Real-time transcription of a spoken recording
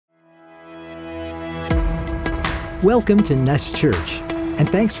Welcome to Nest Church, and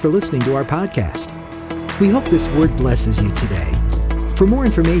thanks for listening to our podcast. We hope this word blesses you today. For more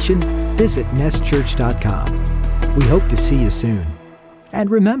information, visit nestchurch.com. We hope to see you soon.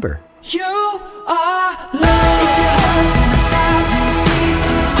 And remember, you are loved. If your heart's in 1,000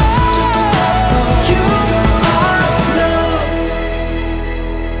 pieces, just remember you are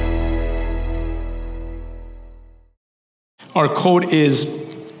loved. Our code is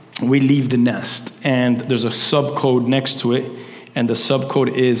we leave the nest, and there's a subcode next to it, and the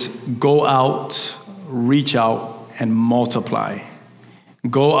subcode is go out, reach out, and multiply.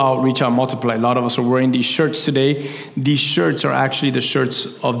 Go out, reach out, multiply. A lot of us are wearing these shirts today. These shirts are actually the shirts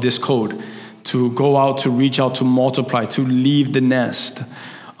of this code. To go out, to reach out, to multiply, to leave the nest.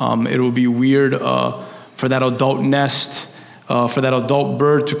 It will be weird for that adult nest, for that adult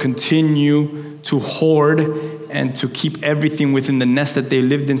bird to continue to hoard and to keep everything within the nest that they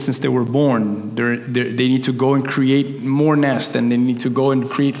lived in since they were born. They need to go and create more nest, and they need to go and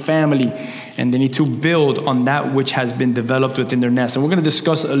create family, and they need to build on that which has been developed within their nest. And we're going to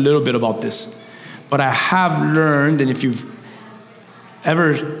discuss a little bit about this. But I have learned, and if you've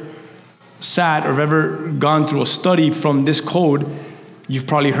ever sat or ever gone through a study from this code, you've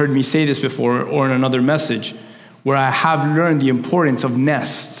probably heard me say this before or in another message, where I have learned the importance of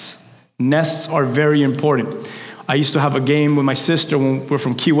nests. Nests are very important. I used to have a game with my sister when we're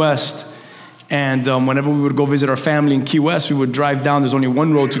from Key West, and whenever we would go visit our family in Key West, we would drive down. There's only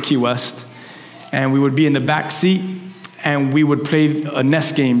one road to Key West, and we would be in the back seat, and we would play a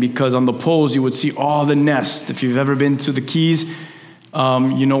nest game, because on the poles you would see all the nests. If you've ever been to the Keys,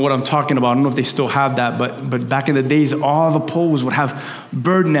 you know what I'm talking about. I don't know if they still have that, but back in the days, all the poles would have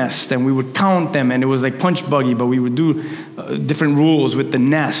bird nests, and we would count them, and it was like punch buggy, but we would do different rules with the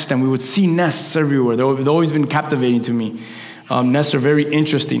nest, and we would see nests everywhere. They've always been captivating to me. Nests are very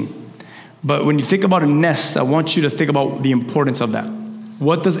interesting. But when you think about a nest, I want you to think about the importance of that.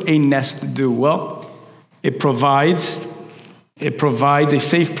 What does a nest do? Well, it provides a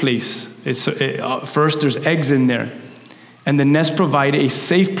safe place. First, there's eggs in there. And the nest provide a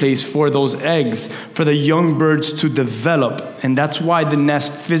safe place for those eggs, for the young birds to develop. And that's why the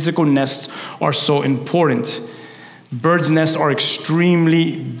physical nests are so important. Birds' nests are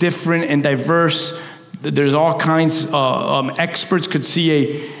extremely different and diverse. There's all kinds. Experts could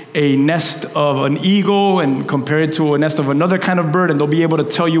see a nest of an eagle and compare it to a nest of another kind of bird, and they'll be able to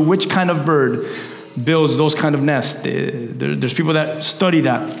tell you which kind of bird builds those kind of nests. There's people that study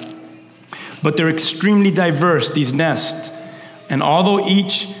that. But they're extremely diverse, these nests. And although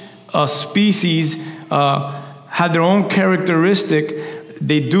each species have their own characteristic,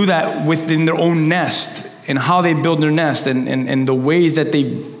 they do that within their own nest, and how they build their nest, and the ways that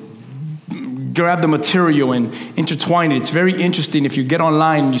they grab the material and intertwine it. It's very interesting if you get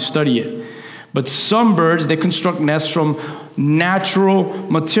online and you study it. But some birds, they construct nests from natural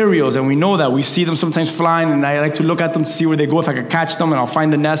materials, and we know that. We see them sometimes flying, and I like to look at them to see where they go, if I can catch them, and I'll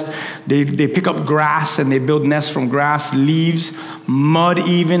find the nest. They pick up grass, and they build nests from grass, leaves, mud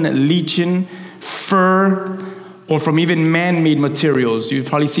even, lichen, fur, or from even man-made materials. You've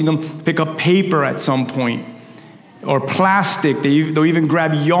probably seen them pick up paper at some point, or plastic. They'll even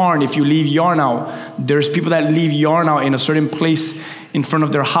grab yarn if you leave yarn out. There's people that leave yarn out in a certain place in front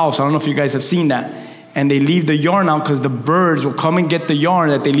of their house. I don't know if you guys have seen that. And they leave the yarn out because the birds will come and get the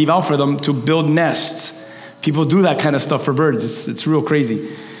yarn that they leave out for them to build nests. People do that kind of stuff for birds. It's real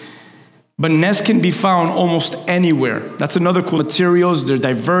crazy. But nests can be found almost anywhere. That's another cool materials. They're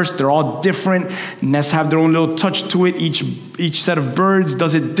diverse. They're all different. Nests have their own little touch to it. Each set of birds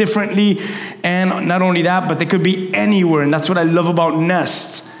does it differently. And not only that, but they could be anywhere. And that's what I love about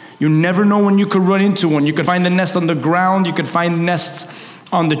nests. You never know when you could run into one. You could find the nest on the ground. You could find nests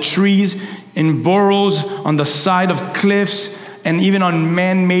on the trees, in burrows, on the side of cliffs, and even on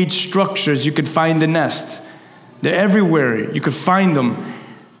man-made structures. You could find the nest. They're everywhere. You could find them.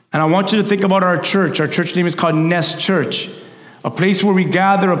 And I want you to think about our church. Our church name is called Nest Church. A place where we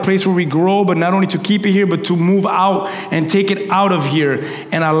gather, a place where we grow, but not only to keep it here, but to move out and take it out of here.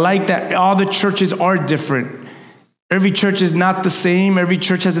 And I like that all the churches are different. Every church is not the same. Every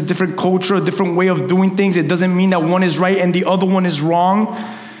church has a different culture, a different way of doing things. It doesn't mean that one is right and the other one is wrong.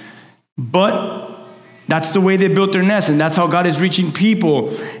 But that's the way they built their nest, and that's how God is reaching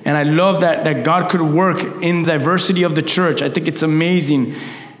people. And I love that God could work in the diversity of the church. I think it's amazing.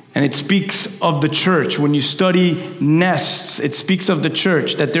 And it speaks of the church. When you study nests, it speaks of the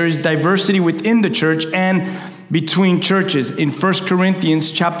church, that there is diversity within the church and between churches. In 1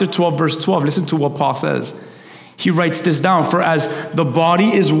 Corinthians chapter 12, verse 12, listen to what Paul says. He writes this down. For as the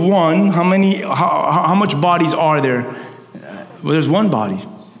body is one, how much bodies are there? Well, there's one body.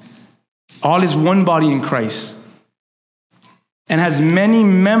 All is one body in Christ. and has many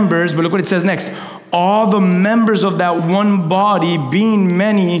members, but look what it says next. All the members of that one body, being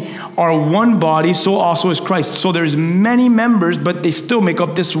many, are one body, so also is Christ. So there's many members, but they still make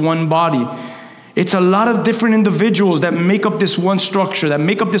up this one body. It's a lot of different individuals that make up this one structure, that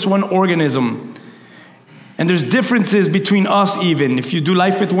make up this one organism. And there's differences between us even. If you do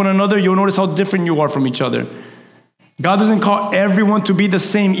life with one another, you'll notice how different you are from each other. God doesn't call everyone to be the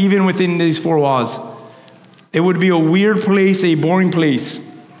same even within these four walls. It would be a weird place, a boring place.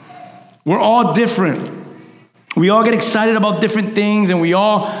 We're all different. We all get excited about different things, and we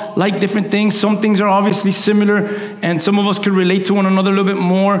all like different things. Some things are obviously similar, and some of us can relate to one another a little bit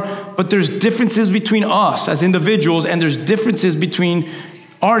more. But there's differences between us as individuals, and there's differences between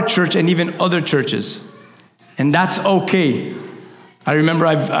our church and even other churches. And that's okay. I remember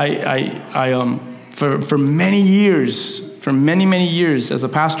for many years, many years as a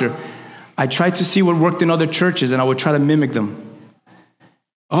pastor, I tried to see what worked in other churches, and I would try to mimic them.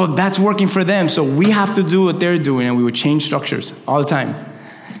 Oh, that's working for them, so we have to do what they're doing, and we would change structures all the time.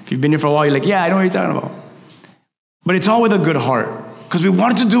 If you've been here for a while, you're like, yeah, I know what you're talking about. But it's all with a good heart, because we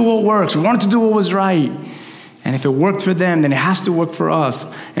wanted to do what works. We wanted to do what was right. And if it worked for them, then it has to work for us.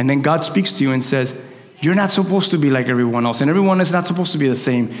 And then God speaks to you and says, you're not supposed to be like everyone else, and everyone is not supposed to be the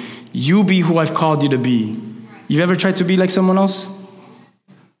same. You be who I've called you to be. You've ever tried to be like someone else?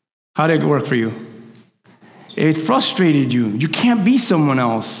 How did it work for you? It frustrated you. You can't be someone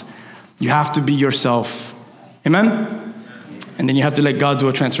else. You have to be yourself. Amen? And then you have to let God do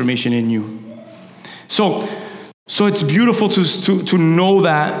a transformation in you. So it's beautiful to know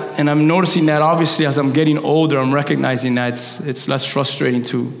that, and I'm noticing that obviously as I'm getting older, I'm recognizing that it's less frustrating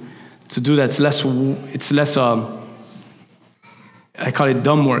to do that. It's less I call it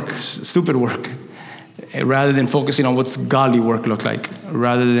dumb work, stupid work, rather than focusing on what's godly work look like,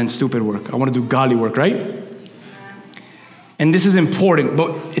 rather than stupid work. I want to do godly work, right? And this is important,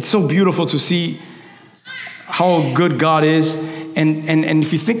 but it's so beautiful to see how good God is. And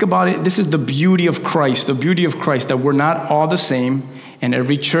if you think about it, this is the beauty of Christ, that we're not all the same, and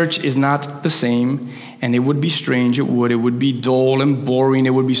every church is not the same, and it would be strange, it would be dull and boring, it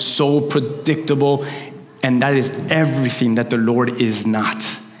would be so predictable, and that is everything that the Lord is not.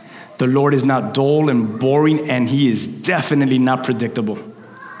 The Lord is not dull and boring, and he is definitely not predictable.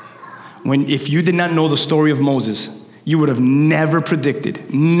 If you did not know the story of Moses, you would have never predicted that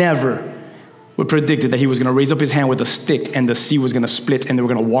he was going to raise up his hand with a stick and the sea was going to split and they were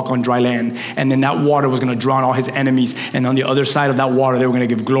going to walk on dry land. And then that water was going to drown all his enemies. And on the other side of that water, they were going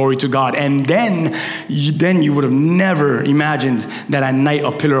to give glory to God. And then you would have never imagined that at night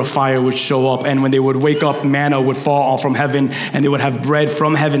a pillar of fire would show up. And when they would wake up, manna would fall from heaven and they would have bread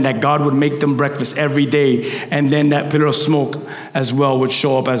from heaven, that God would make them breakfast every day. And then that pillar of smoke as well would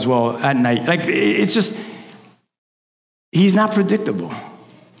show up as well at night. Like, it's just, he's not predictable.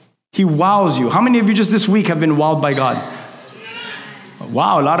 He wows you. How many of you just this week have been wowed by God?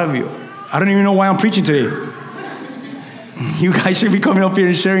 Wow, a lot of you. I don't even know why I'm preaching today. You guys should be coming up here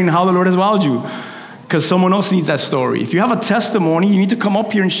and sharing how the Lord has wowed you, because someone else needs that story. If you have a testimony, you need to come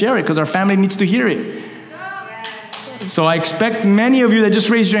up here and share it, because our family needs to hear it. So I expect many of you that just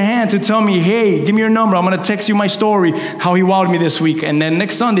raised your hand to tell me, hey, give me your number. I'm going to text you my story, how he wowed me this week. And then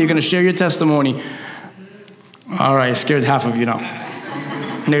next Sunday, you're going to share your testimony. All right, I scared half of you now.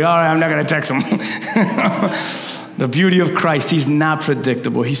 Like, all right, I'm not going to text him. The beauty of Christ, he's not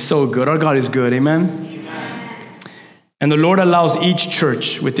predictable. He's so good. Our God is good, amen? And the Lord allows each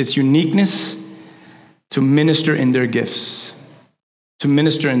church with its uniqueness to minister in their gifts.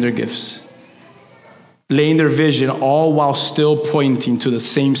 Laying their vision, all while still pointing to the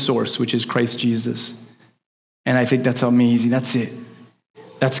same source, which is Christ Jesus. And I think that's amazing. That's it.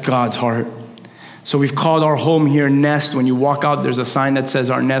 That's God's heart. So we've called our home here Nest. When you walk out, there's a sign that says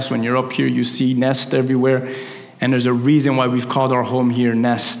our Nest. When you're up here, you see Nest everywhere. And there's a reason why we've called our home here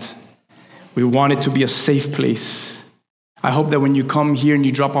Nest. We want it to be a safe place. I hope that when you come here and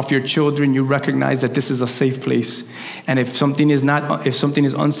you drop off your children, you recognize that this is a safe place. And if something is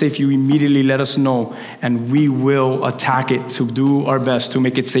unsafe, you immediately let us know, and we will attack it to do our best to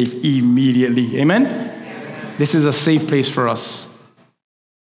make it safe immediately. Amen? This is a safe place for us.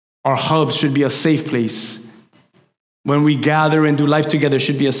 Our hubs should be a safe place. When we gather and do life together, it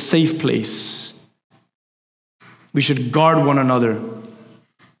should be a safe place. We should guard one another.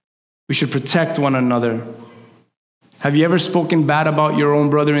 We should protect one another. Have you ever spoken bad about your own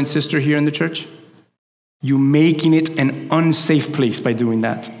brother and sister here in the church? You making it an unsafe place by doing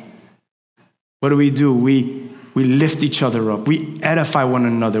that. What do? We lift each other up. We edify one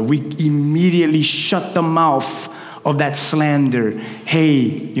another. We immediately shut the mouth of that slander. Hey,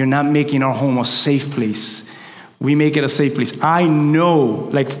 you're not making our home a safe place. We make it a safe place. I know,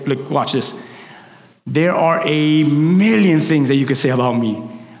 like watch this. There are a million things that you could say about me.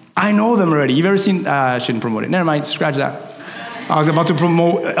 I know them already. You've ever seen, I shouldn't promote it. Never mind, scratch that. I was about to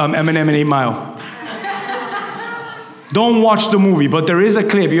promote Eminem and 8 Mile. Don't watch the movie, but there is a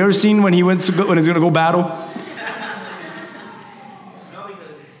clip. You ever seen when he's going to go battle?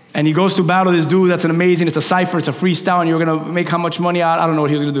 And he goes to battle this dude that's amazing. It's a cipher, it's a freestyle, and you're going to make how much money? I don't know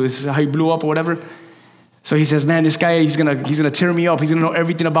what he was going to do. This is how he blew up or whatever. So he says, man, this guy, he's gonna tear me up. He's gonna know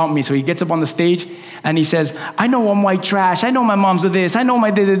everything about me. So he gets up on the stage and he says, I know I'm white trash. I know my mom's a this. I know my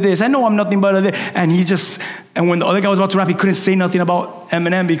dad did this. I know I'm nothing but a this. And when the other guy was about to rap, he couldn't say nothing about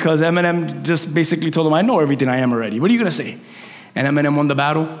Eminem because Eminem just basically told him, I know everything I am already. What are you gonna say? And Eminem won the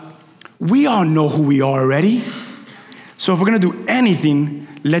battle. We all know who we are already. So if we're gonna do anything,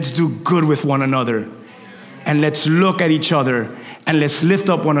 let's do good with one another. And let's look at each other. And let's lift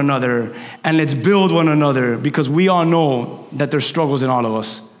up one another, and let's build one another, because we all know that there's struggles in all of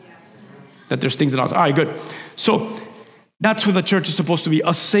us. That there's things in all of us. All right, good. So that's where the church is supposed to be,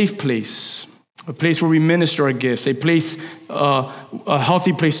 a safe place, a place where we minister our gifts, a place, a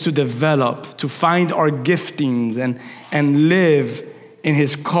healthy place to develop, to find our giftings and live in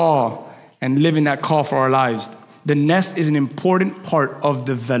his call and live in that call for our lives. The nest is an important part of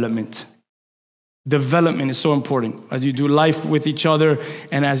development. Development is so important as you do life with each other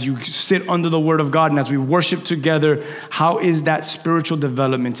and as you sit under the word of God and as we worship together. How is that spiritual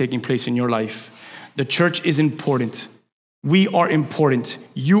development taking place in your life? The church is important. We are important.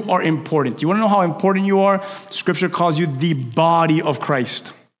 You are important. You want to know how important you are? Scripture calls you the body of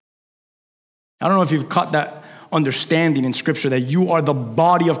Christ. I don't know if you've caught that understanding in Scripture that you are the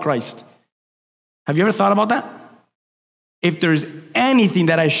body of Christ. Have you ever thought about that? If there's anything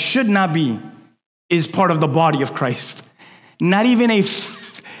that I should not be, is part of the body of Christ. Not even a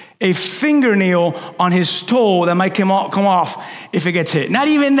fingernail on his toe that might come off if it gets hit. Not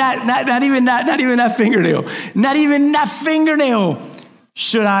even that fingernail. Not even that fingernail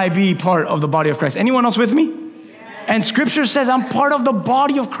should I be part of the body of Christ. Anyone else with me? Yeah. And Scripture says I'm part of the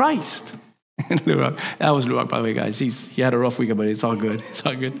body of Christ. That was Luak, by the way, guys. He had a rough weekend, but it's all good. It's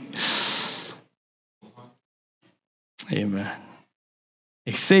all good. Amen.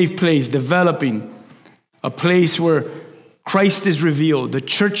 A safe place, developing. A place where Christ is revealed. The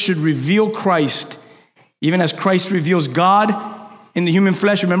church should reveal Christ, even as Christ reveals God in the human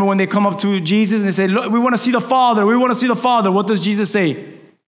flesh. Remember when they come up to Jesus and they say, look, we want to see the Father. We want to see the Father. What does Jesus say?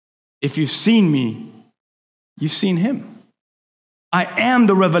 If you've seen me, you've seen him. I am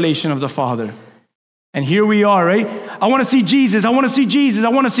the revelation of the Father. And here we are, right? I want to see Jesus. I want to see Jesus. I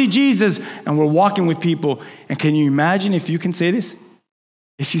want to see Jesus. And we're walking with people. And can you imagine if you can say this?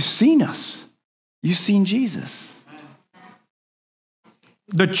 If you've seen us, you've seen Jesus.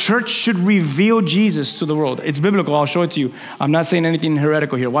 The church should reveal Jesus to the world. It's biblical. I'll show it to you. I'm not saying anything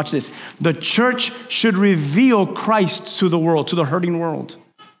heretical here. Watch this. The church should reveal Christ to the world, to the hurting world.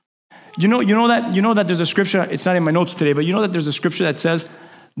 You know that there's a scripture, it's not in my notes today, but you know that there's a scripture that says,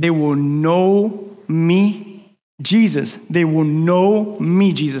 they will know me, Jesus. They will know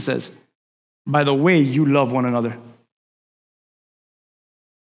me, Jesus says, by the way you love one another.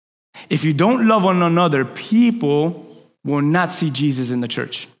 If you don't love one another, people will not see Jesus in the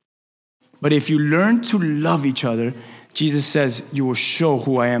church. But if you learn to love each other, Jesus says, you will show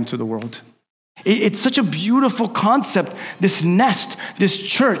who I am to the world. It's such a beautiful concept, this nest, this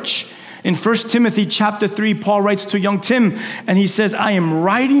church. In 1 Timothy chapter 3, Paul writes to young Tim, and he says, I am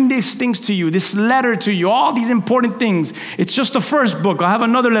writing these things to you, this letter to you, all these important things. It's just the first book. I have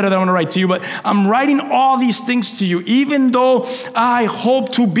another letter that I want to write to you, but I'm writing all these things to you, even though I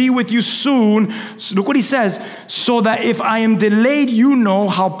hope to be with you soon. So look what he says, so that if I am delayed, you know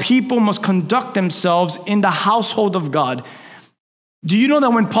how people must conduct themselves in the household of God. Do you know that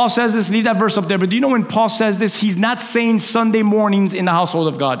when Paul says this, leave that verse up there, but do you know when Paul says this, he's not saying Sunday mornings in the household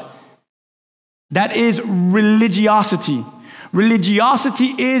of God. That is religiosity.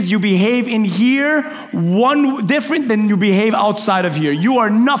 Religiosity is you behave in here one different than you behave outside of here. You are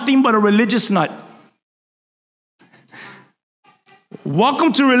nothing but a religious nut.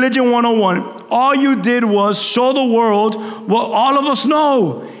 Welcome to Religion 101. All you did was show the world what all of us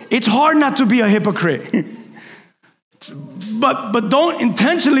know. It's hard not to be a hypocrite. But don't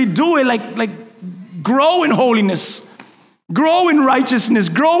intentionally do it like grow in holiness. Grow in righteousness,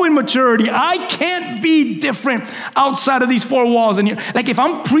 grow in maturity. I can't be different outside of these four walls. And like if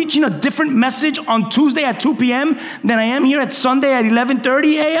I'm preaching a different message on Tuesday at 2 p.m. than I am here at Sunday at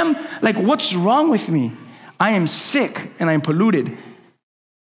 11:30 a.m., like what's wrong with me? I am sick and I'm polluted.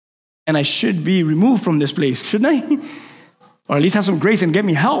 And I should be removed from this place, shouldn't I? Or at least have some grace and get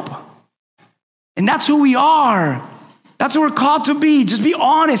me help. And that's who we are. That's what we're called to be. Just be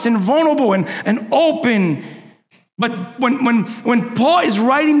honest and vulnerable and open. But when Paul is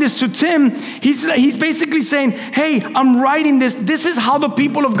writing this to Tim, he's basically saying, hey, I'm writing this. This is how the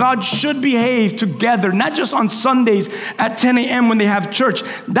people of God should behave together, not just on Sundays at 10 a.m. when they have church.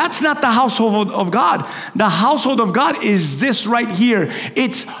 That's not the household of God. The household of God is this right here.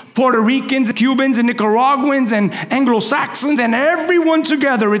 It's Puerto Ricans, Cubans, and Nicaraguans, and Anglo-Saxons, and everyone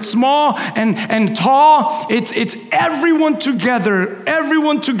together. It's small and tall. It's everyone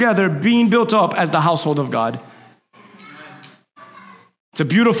together being built up as the household of God. It's a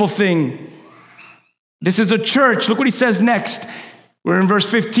beautiful thing. This is the church. Look what he says next. We're in verse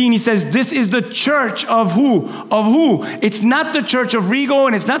 15. He says, this is the church of who? Of who? It's not the church of Rigo,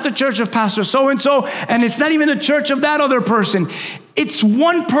 and it's not the church of Pastor so-and-so, and it's not even the church of that other person. It's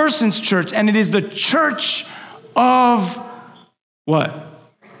one person's church, and it is the church of what?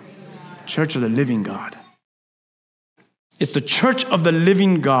 Church of the living God. It's the church of the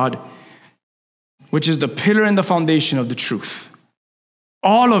living God, which is the pillar and the foundation of the truth.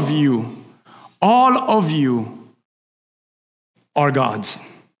 All of you are God's.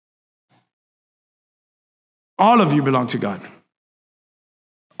 All of you belong to God.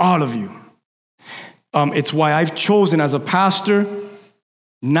 All of you. It's why I've chosen as a pastor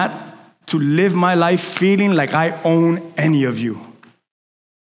not to live my life feeling like I own any of you.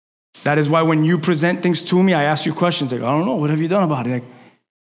 That is why when you present things to me, I ask you questions like, I don't know, what have you done about it? Like,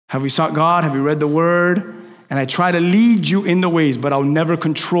 have we sought God? Have you read the word? And I try to lead you in the ways, but I'll never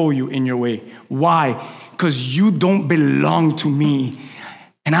control you in your way. Why? Because you don't belong to me,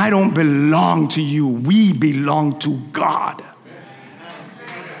 and I don't belong to you. We belong to God.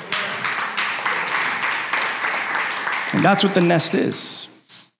 And that's what the nest is.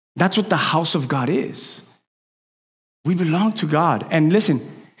 That's what the house of God is. We belong to God. And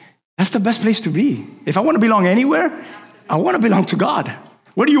listen, that's the best place to be. If I want to belong anywhere, I want to belong to God.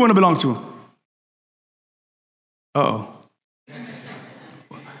 Where do you want to belong to? Uh-oh.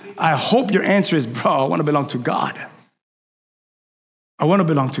 I hope your answer is, bro, I want to belong to God. I want to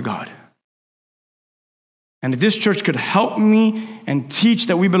belong to God. And if this church could help me and teach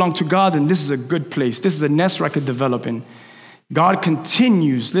that we belong to God, then this is a good place. This is a nest where I could develop in. God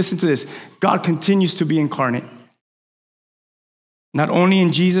continues, listen to this, God continues to be incarnate. Not only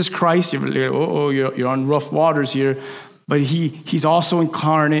in Jesus Christ, you're on rough waters here, but he's also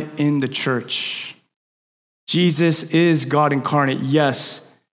incarnate in the church. Jesus is God incarnate, yes.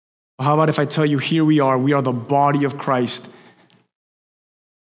 But how about if I tell you, here we are the body of Christ.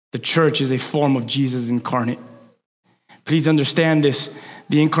 The church is a form of Jesus incarnate. Please understand this.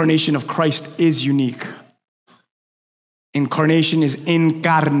 The incarnation of Christ is unique. Incarnation is in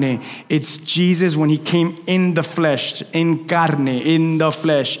carne. It's Jesus when he came in the flesh, in carne, in the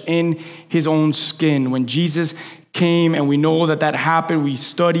flesh, in his own skin. When Jesus came, and we know that happened, we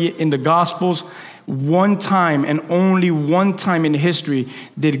study it in the Gospels. One time and only one time in history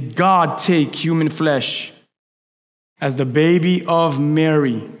did God take human flesh as the baby of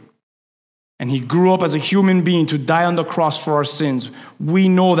Mary. And he grew up as a human being to die on the cross for our sins. We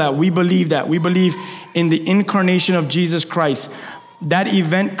know that. We believe that. We believe in the incarnation of Jesus Christ. That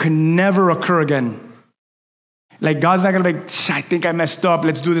event could never occur again. Like, God's not going to be like, I think I messed up.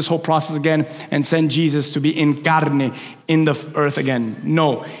 Let's do this whole process again and send Jesus to be in carne, in the earth again.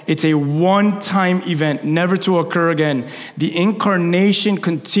 No, it's a one-time event, never to occur again. The incarnation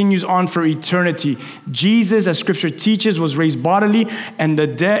continues on for eternity. Jesus, as Scripture teaches, was raised bodily and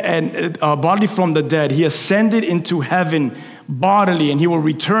bodily from the dead. He ascended into heaven bodily, and he will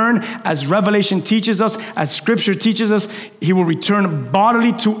return, as Revelation teaches us, as Scripture teaches us, he will return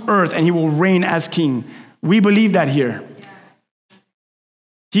bodily to earth, and he will reign as king. We believe that here.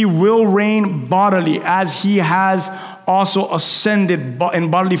 He will reign bodily as he has also ascended in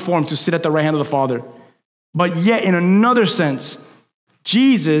bodily form to sit at the right hand of the Father. But yet, in another sense,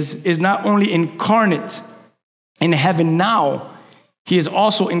 Jesus is not only incarnate in heaven now, he is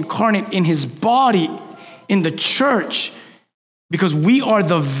also incarnate in his body in the church, because we are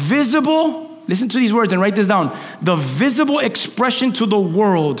the visible, listen to these words and write this down, the visible expression to the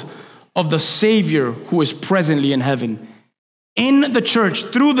world of the Savior who is presently in heaven. In the church,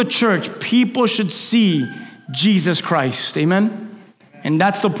 through the church, people should see Jesus Christ. Amen? And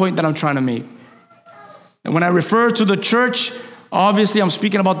that's the point that I'm trying to make. And when I refer to the church, obviously I'm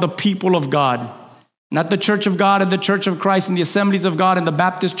speaking about the people of God. Not the church of God and the church of Christ and the assemblies of God and the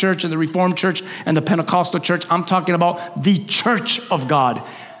Baptist church and the Reformed church and the Pentecostal church. I'm talking about the church of God.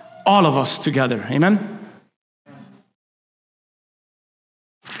 All of us together. Amen?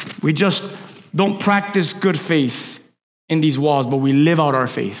 We just don't practice good faith in these walls, but we live out our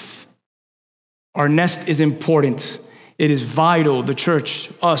faith. Our nest is important. It is vital, the church,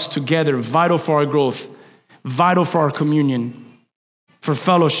 us together, vital for our growth, vital for our communion, for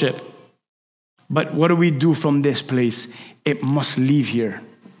fellowship. But what do we do from this place? It must leave here,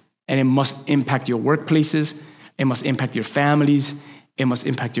 and it must impact your workplaces. It must impact your families. It must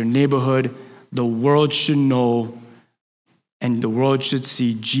impact your neighborhood. The world should know, and the world should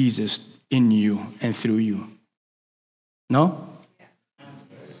see Jesus in you and through you. No?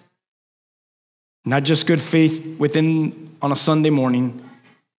 Not just good faith on a Sunday morning,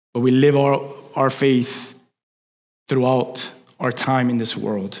 but we live our faith throughout our time in this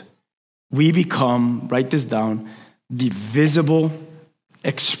world. We become, write this down, the visible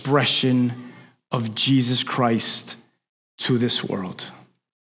expression of Jesus Christ to this world.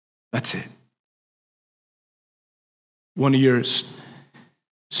 That's it. One of your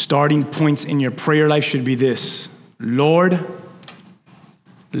starting points in your prayer life should be this: Lord,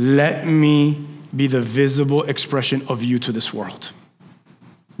 let me be the visible expression of you to this world.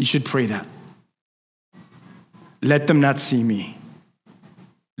 You should pray that. Let them not see me.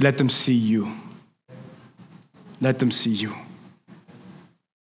 Let them see you. Let them see you.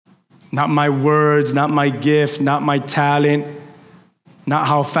 Not my words, not my gift, not my talent, not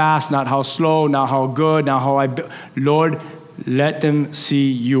how fast, not how slow, not how good, not how Lord, let them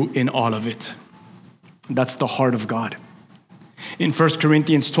see you in all of it. That's the heart of God. In 1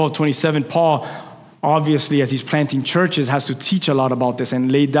 Corinthians 12:27, Paul, obviously, as he's planting churches, has to teach a lot about this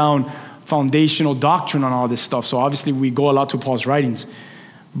and lay down foundational doctrine on all this stuff. So obviously, we go a lot to Paul's writings.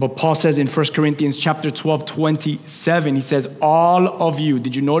 But Paul says in 1 Corinthians chapter 12:27, he says, all of you.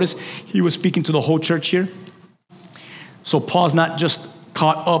 Did you notice he was speaking to the whole church here? So Paul's not just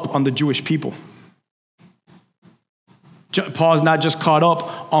caught up on the Jewish people. Paul's not just caught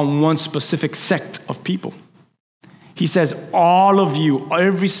up on one specific sect of people. He says, all of you,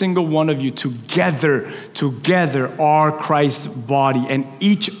 every single one of you, together are Christ's body, and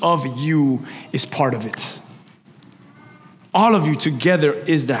each of you is part of it. All of you together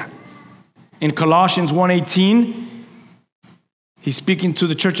is that. In Colossians 1:18, he's speaking to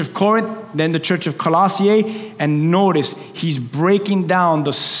the church of Corinth, then the church of Colossae, and notice he's breaking down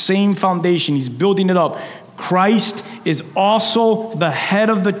the same foundation. He's building it up. Christ is also the head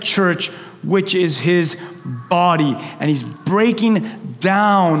of the church, which is his body. And he's breaking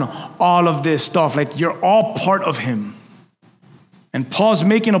down all of this stuff. Like, you're all part of him. And Paul's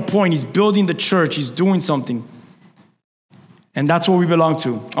making a point. He's building the church. He's doing something. And that's what we belong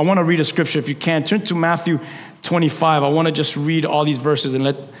to. I want to read a scripture. If you can, turn to Matthew 25. I want to just read all these verses and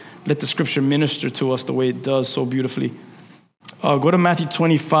let the scripture minister to us the way it does so beautifully. Go to Matthew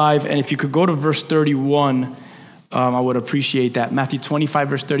 25, and if you could go to verse 31, I would appreciate that. Matthew 25,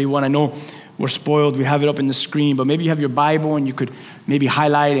 verse 31. I know we're spoiled. We have it up in the screen, but maybe you have your Bible and you could maybe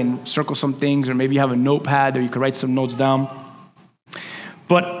highlight and circle some things, or maybe you have a notepad or you could write some notes down.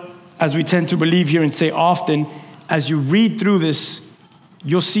 But as we tend to believe here and say often, as you read through this,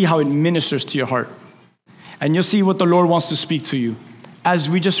 you'll see how it ministers to your heart. And you'll see what the Lord wants to speak to you as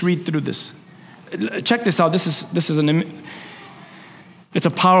we just read through this. Check this out. It's a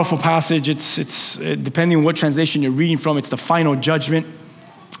powerful passage. It's depending on what translation you're reading from, it's the final judgment.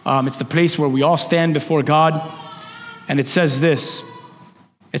 It's the place where we all stand before God. And it says this.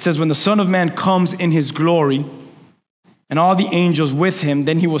 It says, when the Son of Man comes in his glory and all the angels with him,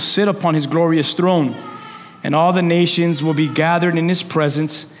 then he will sit upon his glorious throne. And all the nations will be gathered in his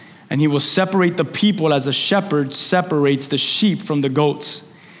presence, and he will separate the people as a shepherd separates the sheep from the goats.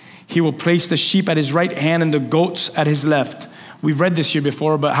 He will place the sheep at his right hand and the goats at his left. We've read this here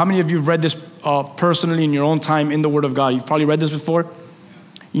before, but how many of you have read this personally in your own time in the Word of God? You've probably read this before.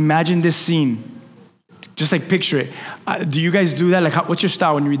 Imagine this scene. Just like picture it. Do you guys do that? Like, what's your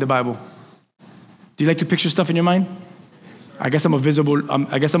style when you read the Bible? Do you like to picture stuff in your mind? I guess I'm a visible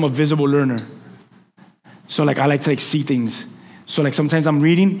learner. So like I like to see things. So like sometimes I'm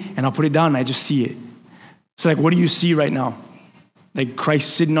reading and I'll put it down and I just see it. So like, what do you see right now? Like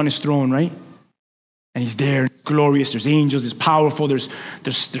Christ sitting on his throne, right? And he's there, glorious. There's angels. It's powerful. There's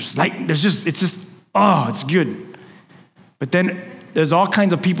light. It's good. But then there's all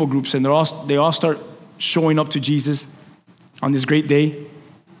kinds of people groups, and they all start showing up to Jesus on this great day.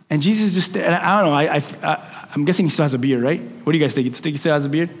 And Jesus just, and I don't know. I'm guessing he still has a beard, right? What do you guys think? You think he still has a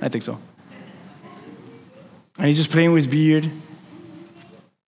beard? I think so. And he's just playing with his beard.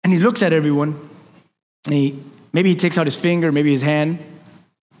 And he looks at everyone. And maybe he takes out his finger, maybe his hand.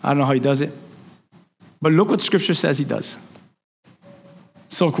 I don't know how he does it. But look what Scripture says he does.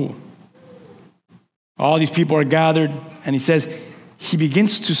 So cool. All these people are gathered, and he says he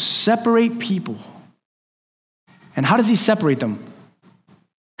begins to separate people. And how does he separate them?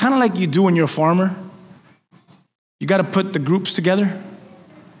 Kind of like you do when you're a farmer. You got to put the groups together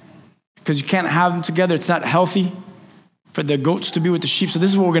because you can't have them together. It's not healthy for the goats to be with the sheep. So this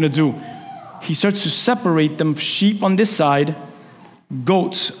is what we're going to do. He starts to separate them, sheep on this side,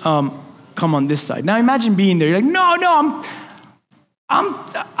 goats come on this side. Now imagine being there. You're like, no,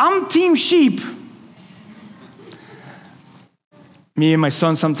 I'm team sheep. Me and my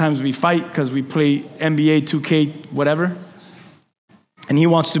son, sometimes we fight because we play NBA, 2K, whatever. And he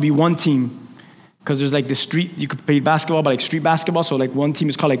wants to be one team because there's like the street, you could play basketball, but like street basketball. So like one team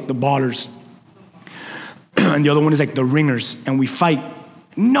is called like the ballers. And the other one is like the ringers. And we fight.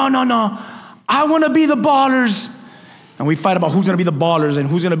 No. I want to be the ballers. And we fight about who's going to be the ballers and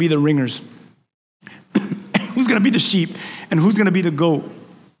who's going to be the ringers. Who's going to be the sheep and who's going to be the goat.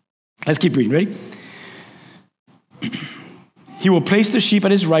 Let's keep reading. Ready? He will place the sheep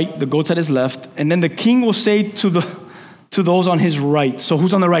at his right, the goats at his left, and then the king will say to those on his right. So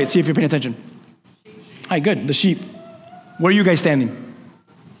who's on the right? See if you're paying attention. All right, good. The sheep. Where are you guys standing?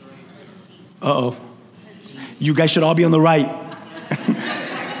 Uh-oh. You guys should all be on the right.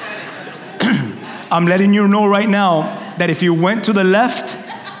 I'm letting you know right now that if you went to the left,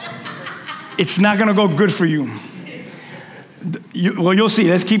 it's not going to go good for you. You'll see.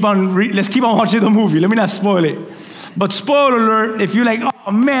 Let's keep on watching the movie. Let me not spoil it. But spoiler alert, if you're like,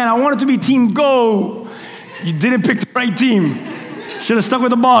 oh man, I wanted to be team go, you didn't pick the right team. Should have stuck with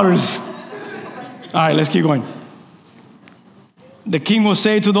the ballers. All right, let's keep going. The king will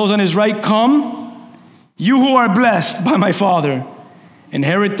say to those on his right, come, you who are blessed by my Father,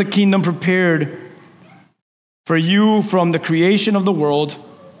 inherit the kingdom prepared for you from the creation of the world.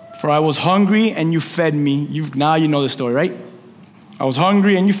 For I was hungry and you fed me. Now you know the story, right? I was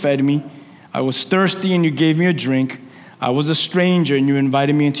hungry and you fed me. I was thirsty and you gave me a drink. I was a stranger and you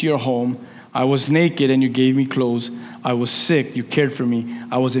invited me into your home. I was naked and you gave me clothes. I was sick, you cared for me.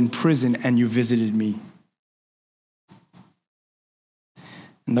 I was in prison and you visited me.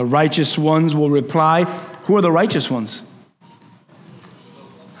 And the righteous ones will reply, who are the righteous ones?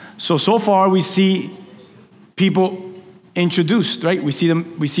 So far we see people introduced, right? We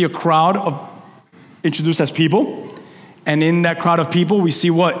see a crowd of introduced as people. And in that crowd of people, we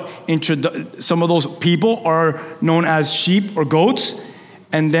see what? Some of those people are known as sheep or goats.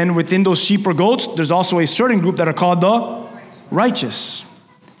 And then within those sheep or goats, there's also a certain group that are called the righteous.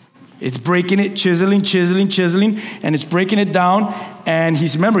 It's breaking it, chiseling, and it's breaking it down. And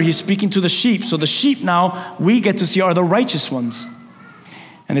he's speaking to the sheep. So the sheep now, we get to see are the righteous ones.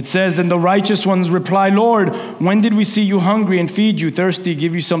 And it says, then the righteous ones reply, Lord, when did we see you hungry and feed you, thirsty,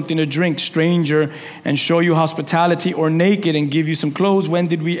 give you something to drink, stranger, and show you hospitality, or naked and give you some clothes? When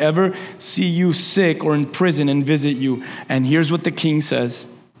did we ever see you sick or in prison and visit you? And here's what the king says.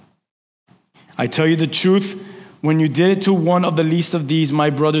 I tell you the truth, when you did it to one of the least of these,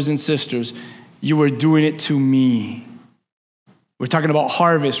 my brothers and sisters, you were doing it to me. We're talking about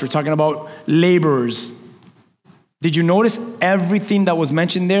harvest. We're talking about laborers. Did you notice everything that was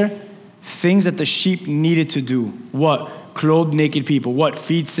mentioned there? Things that the sheep needed to do. What? Clothe naked people. What?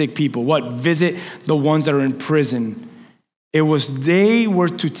 Feed sick people. What? Visit the ones that are in prison. They were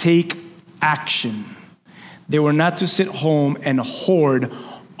to take action. They were not to sit home and hoard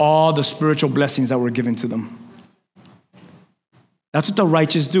all the spiritual blessings that were given to them. That's what the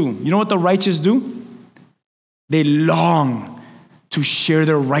righteous do. You know what the righteous do? They long to share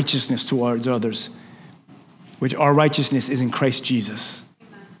their righteousness towards others, which our righteousness is in Christ Jesus.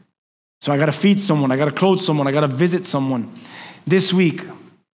 So I got to feed someone. I got to clothe someone. I got to visit someone. This week,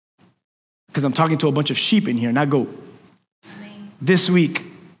 because I'm talking to a bunch of sheep in here, not goat. This week,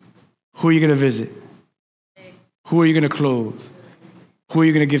 who are you going to visit? Who are you going to clothe? Who are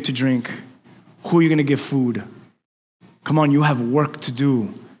you going to give to drink? Who are you going to give food? Come on, you have work to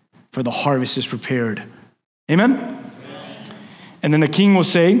do, for the harvest is prepared. Amen? And then the king will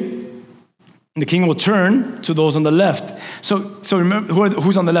say, the king will turn to those on the left. So remember,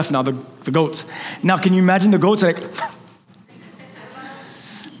 who's on the left now? The goats. Now, can you imagine the goats like,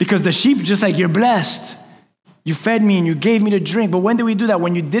 because the sheep just like, you're blessed. You fed me and you gave me to drink. But when did we do that?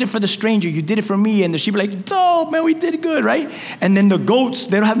 When you did it for the stranger, you did it for me. And the sheep are like, dope, man, we did good, right? And then the goats,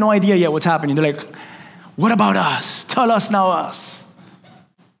 they don't have no idea yet what's happening. They're like, what about us? Tell us now us.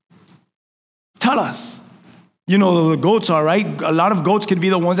 Tell us. You know, the goats are, right? A lot of goats could be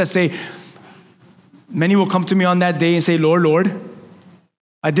the ones that say, many will come to me on that day and say, Lord, Lord,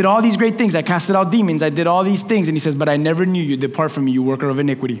 I did all these great things. I casted out demons. I did all these things. And he says, but I never knew you. Depart from me, you worker of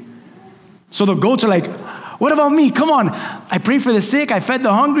iniquity. So the goats are like, what about me? Come on. I prayed for the sick. I fed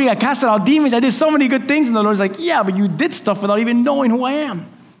the hungry. I casted out demons. I did so many good things. And the Lord's like, yeah, but you did stuff without even knowing who I am.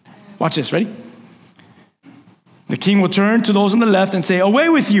 Watch this. Ready? The king will turn to those on the left and say, away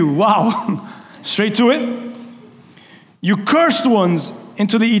with you. Wow. Straight to it. You cursed ones,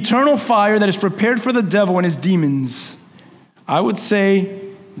 into the eternal fire that is prepared for the devil and his demons. I would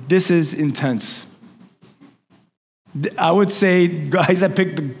say this is intense. I would say guys that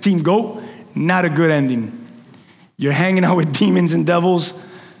picked the team GOAT, not a good ending. You're hanging out with demons and devils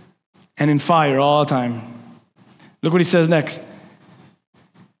and in fire all the time. Look what he says next.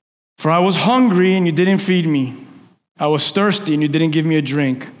 For I was hungry and you didn't feed me. I was thirsty and you didn't give me a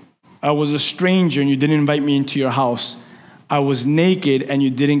drink. I was a stranger and you didn't invite me into your house. I was naked and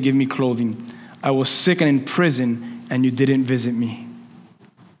you didn't give me clothing. I was sick and in prison and you didn't visit me.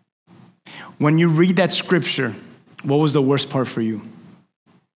 When you read that scripture, what was the worst part for you?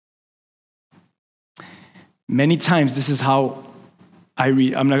 Many times, this is how I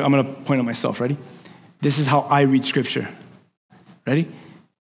read. I'm going to point at myself. Ready? This is how I read scripture. Ready?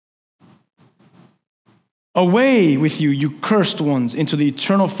 Away with you, you cursed ones, into the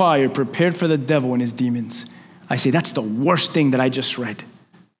eternal fire prepared for the devil and his demons. I say, that's the worst thing that I just read.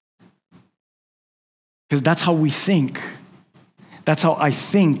 Because that's how we think. That's how I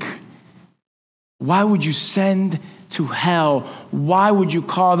think. Why would you send to hell? Why would you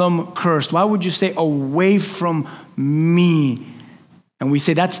call them cursed? Why would you say, away from me? And we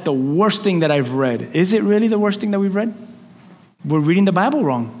say, that's the worst thing that I've read. Is it really the worst thing that we've read? We're reading the Bible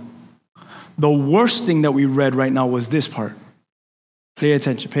wrong. The worst thing that we read right now was this part. Pay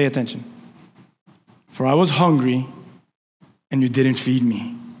attention. For I was hungry and you didn't feed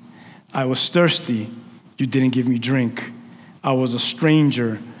me. I was thirsty, you didn't give me drink. I was a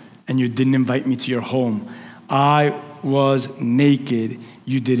stranger and you didn't invite me to your home. I was naked,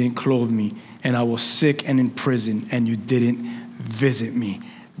 you didn't clothe me. And I was sick and in prison and you didn't visit me.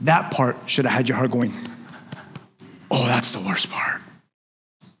 That part should have had your heart going, oh, that's the worst part.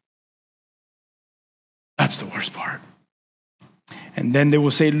 That's the worst part. And then they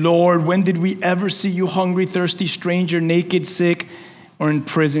will say, Lord, when did we ever see you hungry, thirsty, stranger, naked, sick, or in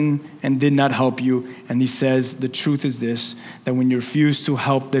prison and did not help you? And he says, the truth is this, that when you refuse to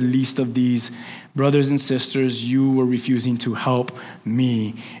help the least of these brothers and sisters, you were refusing to help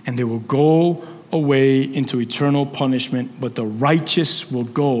me. And they will go away into eternal punishment, but the righteous will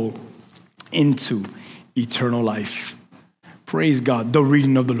go into eternal life. Praise God, the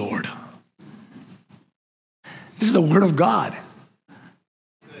reading of the Lord. This is the word of God.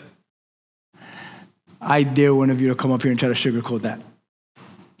 I dare one of you to come up here and try to sugarcoat that.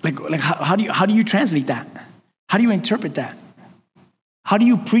 Like how do you translate that? How do you interpret that? How do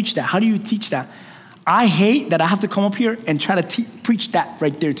you preach that? How do you teach that? I hate that I have to come up here and try to preach that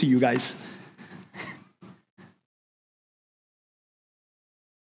right there to you guys.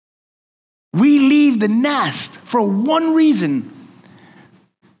 We leave the nest for one reason: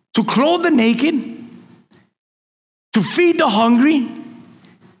 to clothe the naked, to feed the hungry,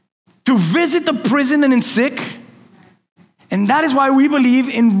 to visit the prison and the sick. And that is why we believe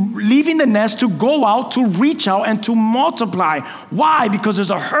in leaving the nest to go out, to reach out, and to multiply. Why? Because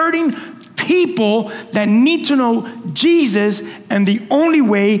there's a hurting people that need to know Jesus, and the only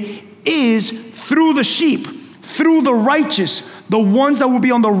way is through the sheep, through the righteous, the ones that will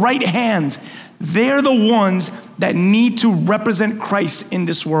be on the right hand. They're the ones that need to represent Christ in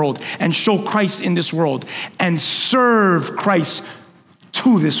this world and show Christ in this world and serve Christ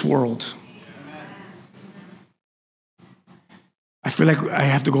to this world. I feel like I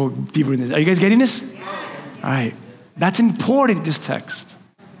have to go deeper in this. Are you guys getting this? All right. That's important, this text.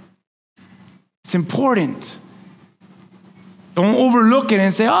 It's important. Don't overlook it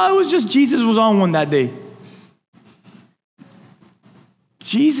and say, oh, it was just Jesus was on one that day.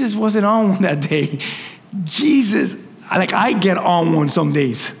 Jesus wasn't on one that day. Jesus, I get on one some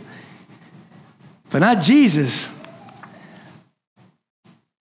days. But not Jesus.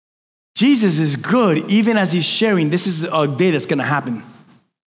 Jesus is good, even as he's sharing, this is a day that's going to happen.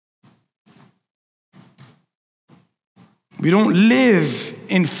 We don't live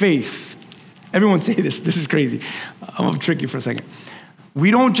in faith. Everyone say this. This is crazy. I'm going to trick you for a second. We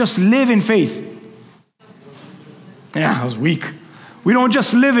don't just live in faith. Yeah, I was weak. We don't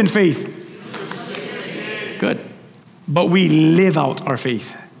just live in faith. Good. But we live out our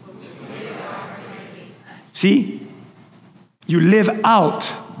faith. See? You live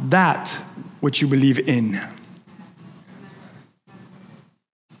out that which you believe in.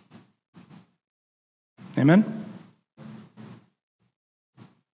 Amen?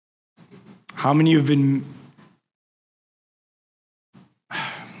 How many of you have been...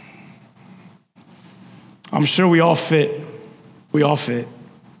 I'm sure we all fit,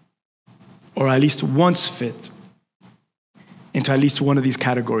 or at least once fit, into at least one of these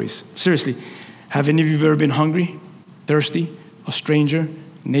categories. Seriously, have any of you ever been hungry? thirsty, a stranger,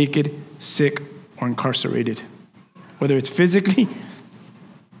 naked, sick, or incarcerated. Whether it's physically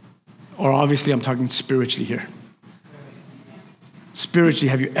or obviously I'm talking spiritually here. Spiritually,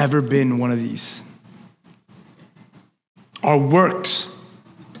 have you ever been one of these? Our works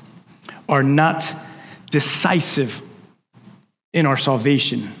are not decisive in our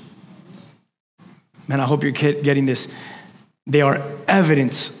salvation. Man, I hope you're getting this. They are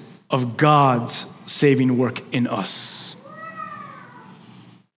evidence of God's saving work in us.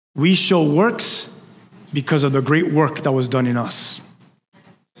 We show works because of the great work that was done in us.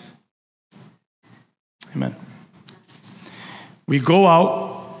 Amen. We go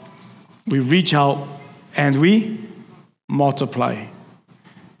out, we reach out, and we multiply.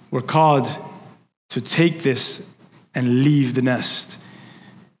 We're called to take this and leave the nest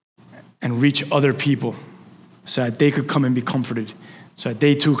and reach other people so that they could come and be comforted, so that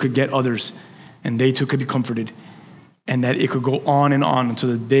they too could get others and they too could be comforted, and that it could go on and on until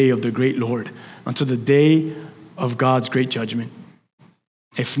the day of the great Lord, until the day of God's great judgment.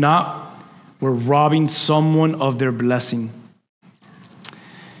 If not, we're robbing someone of their blessing.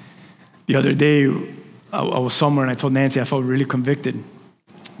 The other day, I was somewhere and I told Nancy I felt really convicted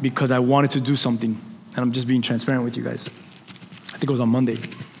because I wanted to do something. And I'm just being transparent with you guys. I think it was on Monday.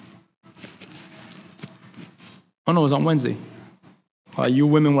 Oh no, it was on Wednesday. While you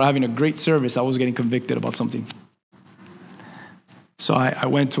women were having a great service, I was getting convicted about something. So I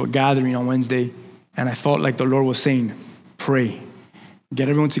went to a gathering on Wednesday and I felt like the Lord was saying, pray. Get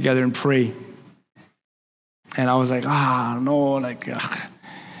everyone together and pray. And I was like, and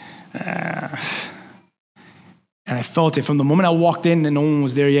I felt it from the moment I walked in and no one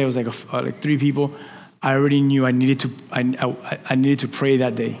was there yet. It was like 3 people. I already knew I needed to pray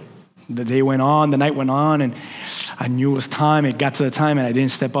that day. The day went on, the night went on, and I knew it was time. It got to the time, and I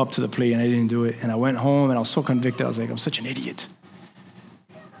didn't step up to the plate, and I didn't do it. And I went home, and I was so convicted. I was like, I'm such an idiot.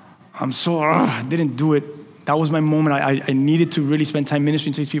 I didn't do it. That was my moment. I needed to really spend time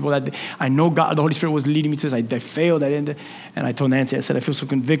ministering to these people. That I know God, the Holy Spirit was leading me to this. I failed. I didn't. And I told Nancy, I said, I feel so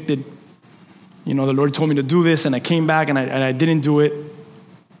convicted. You know, the Lord told me to do this, and I came back, and I didn't do it.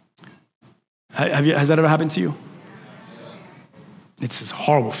 Has that ever happened to you? It's this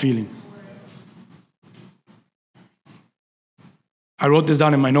horrible feeling. I wrote this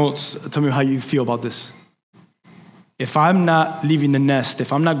down in my notes. Tell me how you feel about this. If I'm not leaving the nest,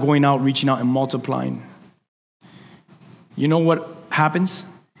 if I'm not going out, reaching out, and multiplying, you know what happens?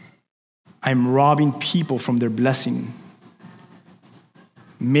 I'm robbing people from their blessing.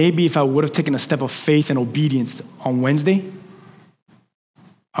 Maybe if I would have taken a step of faith and obedience on Wednesday,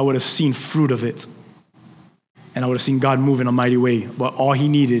 I would have seen fruit of it. And I would have seen God move in a mighty way. But all he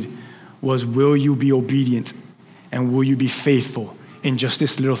needed was, will you be obedient? And will you be faithful in just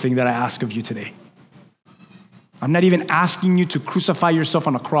this little thing that I ask of you today? I'm not even asking you to crucify yourself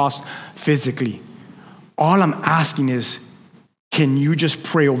on a cross physically. All I'm asking is, can you just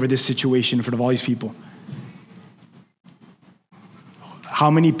pray over this situation in front of all these people? How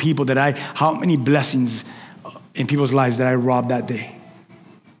many blessings in people's lives did I rob that day?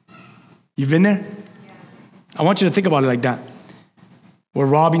 You've been there? I want you to think about it like that. We're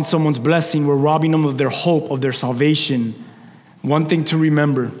robbing someone's blessing. We're robbing them of their hope, of their salvation. One thing to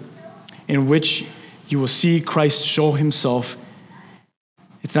remember, in which you will see Christ show himself,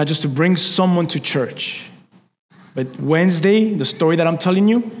 it's not just to bring someone to church. But Wednesday, the story that I'm telling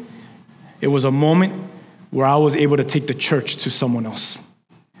you, it was a moment where I was able to take the church to someone else.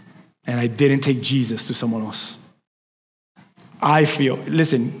 And I didn't take Jesus to someone else.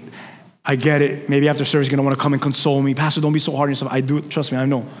 Listen, I get it. Maybe after service, you're going to want to come and console me. Pastor, don't be so hard on yourself. I do, trust me, I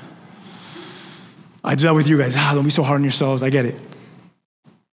know. I do that with you guys. Don't be so hard on yourselves. I get it.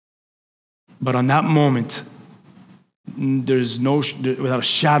 But on that moment, without a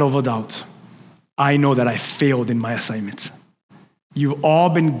shadow of a doubt, I know that I failed in my assignment. You've all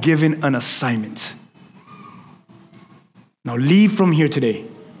been given an assignment. Now leave from here today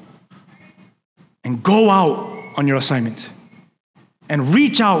and go out on your assignment and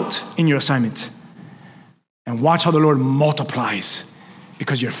reach out in your assignment and watch how the Lord multiplies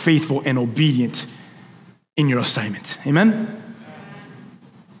because you're faithful and obedient in your assignment. Amen?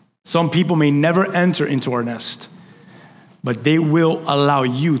 Some people may never enter into our nest, but they will allow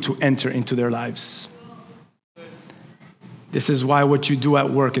you to enter into their lives. This is why what you do at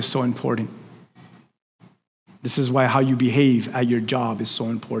work is so important. This is why how you behave at your job is so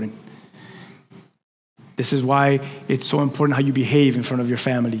important. This is why it's so important how you behave in front of your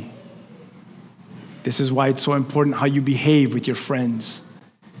family. This is why it's so important how you behave with your friends.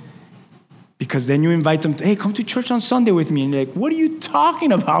 Because then you invite them to, hey, come to church on Sunday with me. And you're like, what are you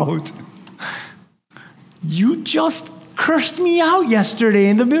talking about? You just cursed me out yesterday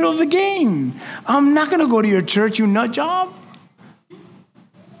in the middle of the game. I'm not going to go to your church, you nut job.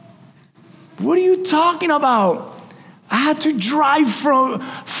 What are you talking about? I had to drive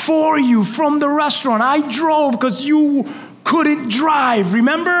for you from the restaurant. I drove because you couldn't drive.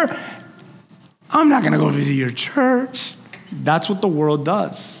 Remember? I'm not going to go visit your church. That's what the world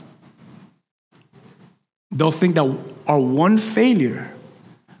does. They'll think that our one failure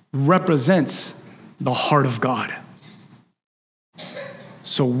represents the heart of God.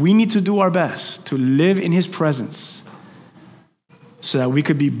 So we need to do our best to live in his presence so that we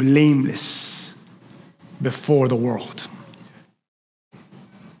could be blameless before the world.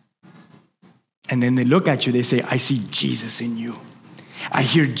 And then they look at you, they say, I see Jesus in you. I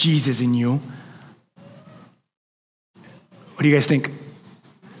hear Jesus in you. What do you guys think?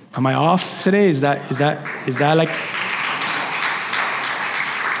 Am I off today? Is that like...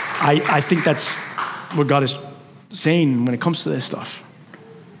 I think that's what God is saying when it comes to this stuff.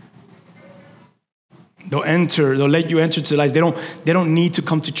 They'll let you enter to their lives. They don't need to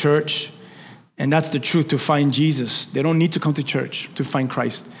come to church. And that's the truth, to find Jesus. They don't need to come to church to find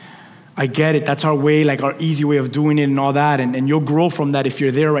Christ. I get it. That's our way, like our easy way of doing it and all that. And you'll grow from that if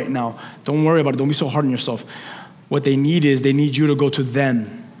you're there right now. Don't worry about it. Don't be so hard on yourself. What they need you to go to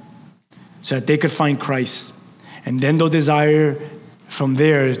them so that they could find Christ. And then they'll desire from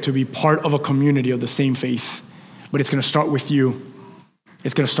there to be part of a community of the same faith. But it's going to start with you.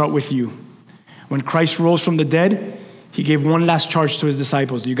 It's going to start with you. When Christ rose from the dead, he gave one last charge to his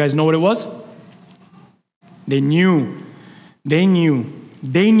disciples. Do you guys know what it was? They knew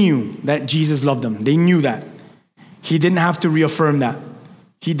that Jesus loved them. They knew that. He didn't have to reaffirm that.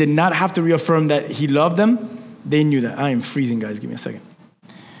 He did not have to reaffirm that he loved them. They knew that. I am freezing, guys. Give me a second.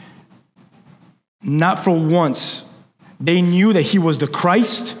 Not for once. They knew that he was the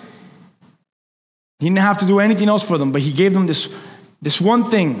Christ. He didn't have to do anything else for them, but he gave them this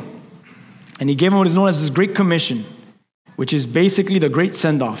one thing. And he gave them what is known as this Great Commission, which is basically the great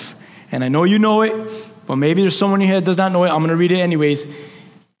send-off. And I know you know it, but maybe there's someone here that does not know it. I'm going to read it anyways.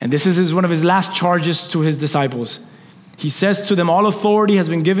 And this is one of his last charges to his disciples. He says to them, all authority has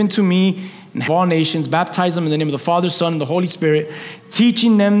been given to me in all nations. Baptize them in the name of the Father, Son, and the Holy Spirit,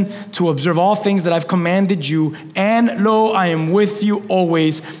 teaching them to observe all things that I've commanded you. And lo, I am with you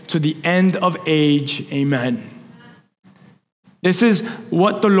always to the end of age. Amen. This is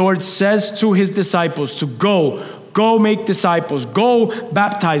what the Lord says to his disciples, to go make disciples, go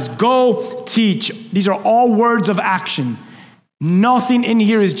baptize, go teach. These are all words of action. Nothing in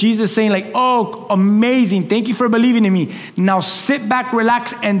here is Jesus saying like, oh, amazing, thank you for believing in me. Now sit back,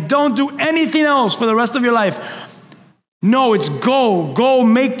 relax, and don't do anything else for the rest of your life. No, it's go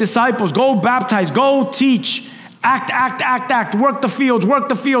make disciples, go baptize, go teach. Act, work the fields,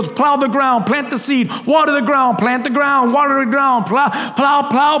 plow the ground, plant the seed, water the ground, plant the ground, water the ground, plow.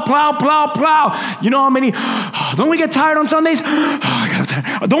 You know how many, don't we get tired on Sundays?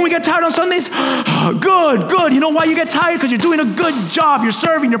 Don't we get tired on Sundays? Good. You know why you get tired? Because you're doing a good job. You're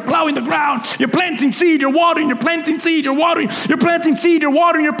serving, you're plowing the ground, you're planting seed, you're watering, you're planting seed, you're watering, you're planting seed, you're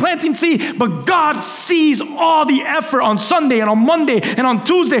watering, you're planting seed. But God sees all the effort on Sunday and on Monday and on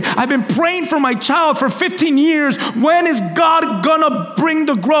Tuesday. I've been praying for my child for 15 years. When is God gonna bring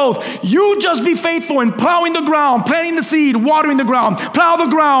the growth? You just be faithful in plowing the ground, planting the seed, watering the ground, plow the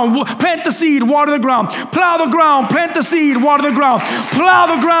ground, plant the seed, water the ground, plow the ground, plant the seed, water the ground, plow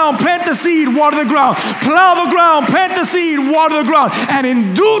the ground, plant the seed, water the ground, plow the ground, plant the seed, water the ground. And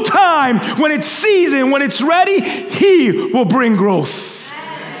in due time, when it's season, when it's ready, he will bring growth.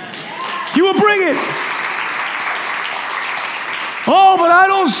 He will bring it. Oh, but I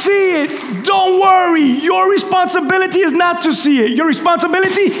don't see it. Don't worry. Your responsibility is not to see it. Your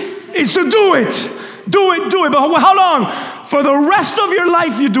responsibility is to do it. Do it. But how long? For the rest of your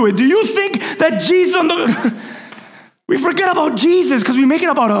life you do it. Do you think that Jesus... we forget about Jesus because we make it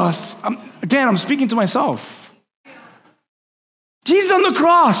about us. I'm speaking to myself. Jesus on the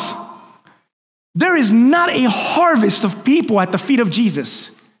cross. There is not a harvest of people at the feet of Jesus.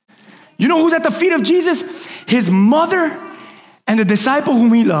 You know who's at the feet of Jesus? His mother and the disciple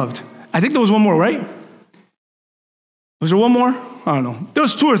whom he loved. I think there was one more, right? Was there one more? I don't know. There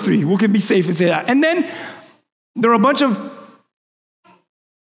was 2 or 3. We can be safe and say that. And then there were a bunch of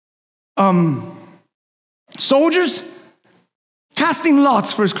soldiers casting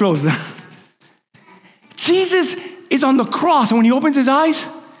lots for his clothes. Jesus is on the cross, and when he opens his eyes,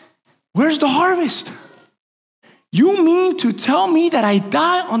 where's the harvest? You mean to tell me that I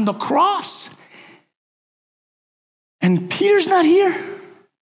die on the cross? And Peter's not here?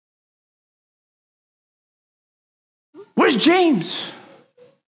 Where's James?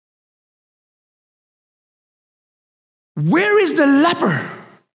 Where is the leper?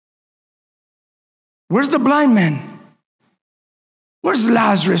 Where's the blind man? Where's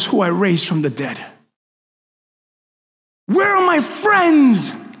Lazarus, who I raised from the dead? Where are my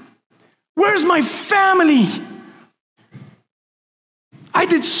friends? Where's my family? I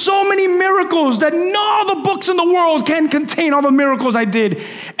did so many miracles that all the books in the world can contain all the miracles I did.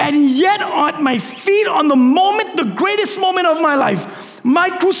 And yet at my feet on the moment, the greatest moment of my life, my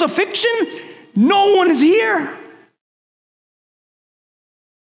crucifixion, no one is here.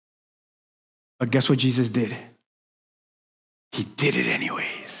 But guess what Jesus did? He did it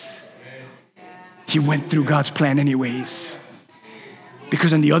anyways. He went through God's plan anyways.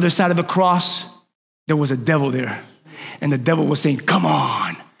 Because on the other side of the cross, there was a devil there. And the devil was saying, come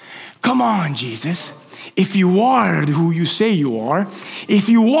on, Jesus. If you are who you say you are, if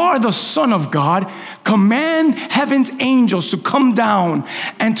you are the Son of God, command heaven's angels to come down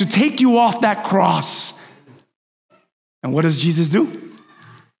and to take you off that cross. And what does Jesus do?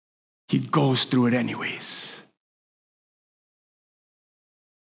 He goes through it anyways.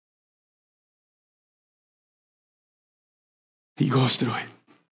 He goes through it.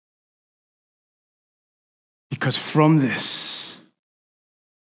 Because from this,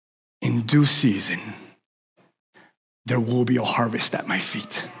 in due season, there will be a harvest at my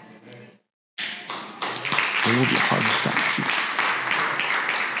feet. There will be a harvest at my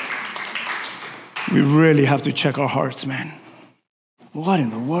feet. We really have to check our hearts, man. What in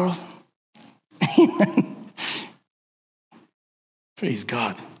the world? Amen. Praise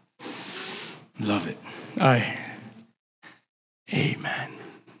God. Love it. All right. Amen.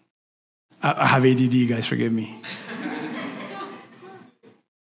 I have ADD, guys, forgive me.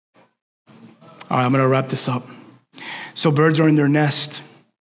 All right, I'm going to wrap this up. So birds are in their nest.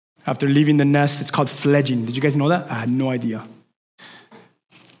 After leaving the nest, it's called fledging. Did you guys know that? I had no idea.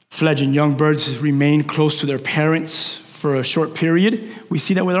 Fledging, young birds remain close to their parents for a short period. We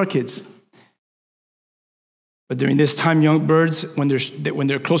see that with our kids. But during this time, young birds, when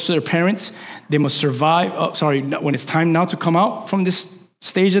they're close to their parents, they must survive. When it's time now to come out from this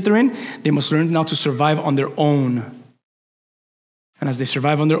stage that they're in, they must learn now to survive on their own. And as they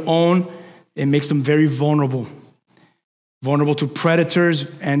survive on their own, it makes them very vulnerable. Vulnerable to predators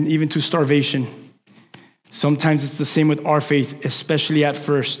and even to starvation. Sometimes it's the same with our faith, especially at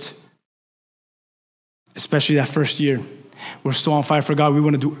first. Especially that first year. We're so on fire for God. We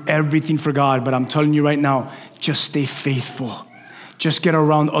want to do everything for God. But I'm telling you right now, just stay faithful. Just get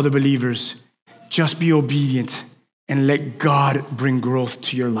around other believers. Just be obedient. And let God bring growth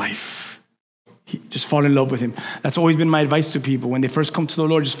to your life. Just fall in love with him. That's always been my advice to people. When they first come to the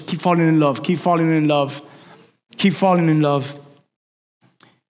Lord, just keep falling in love. Keep falling in love. Keep falling in love.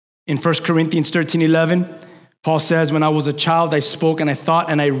 In 1 Corinthians 13:11, Paul says, when I was a child, I spoke and I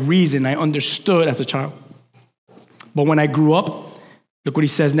thought and I reasoned. I understood as a child. But when I grew up, look what he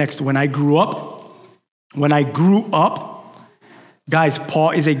says next. When I grew up, guys,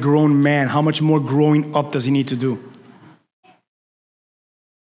 Paul is a grown man. How much more growing up does he need to do?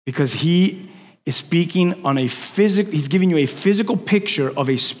 Because he is speaking on he's giving you a physical picture of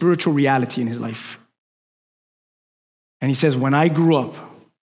a spiritual reality in his life. And he says, when I grew up,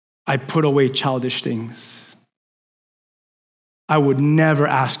 I put away childish things. I would never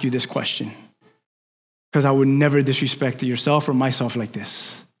ask you this question because I would never disrespect yourself or myself like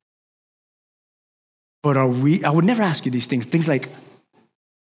this. But I would never ask you these things. Things like,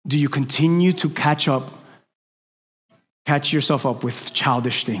 do you continue to catch yourself up with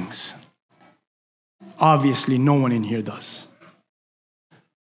childish things? Obviously, no one in here does.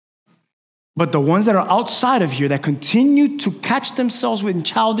 But the ones that are outside of here that continue to catch themselves with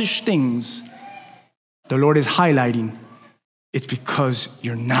childish things, the Lord is highlighting, it's because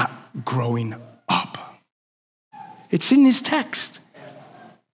you're not growing up. It's in this text.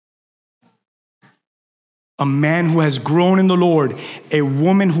 A man who has grown in the Lord, a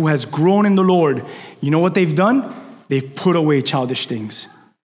woman who has grown in the Lord, you know what they've done? They've put away childish things.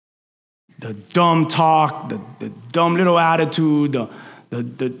 The dumb talk, the dumb little attitude,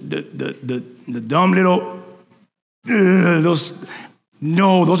 the dumb little, those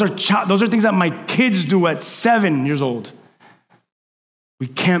are things that my kids do at 7 years old. We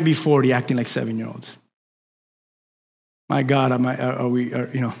can't be 40 acting like 7-year-olds. My God,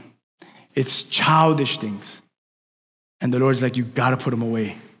 it's childish things. And the Lord's like, you got to put them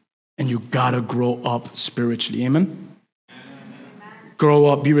away. And you got to grow up spiritually. Amen? Grow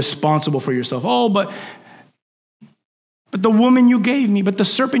up, be responsible for yourself. Oh, but the woman you gave me, but the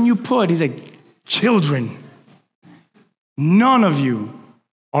serpent you put. He's like, children, none of you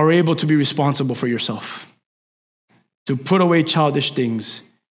are able to be responsible for yourself. To put away childish things,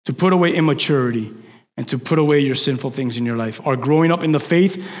 to put away immaturity, and to put away your sinful things in your life. Our growing up in the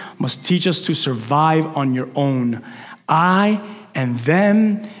faith must teach us to survive on your own. I and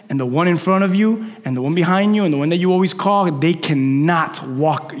them and the one in front of you and the one behind you and the one that you always call, they cannot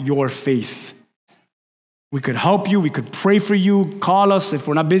walk your faith. We could help you. We could pray for you. Call us. If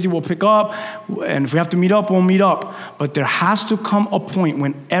we're not busy, we'll pick up. And if we have to meet up, we'll meet up. But there has to come a point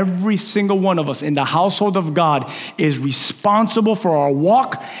when every single one of us in the household of God is responsible for our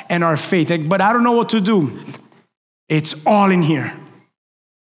walk and our faith. But I don't know what to do. It's all in here.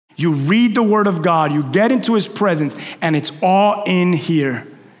 You read the Word of God. You get into His presence. And it's all in here.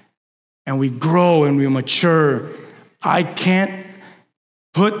 And we grow and we mature. I can't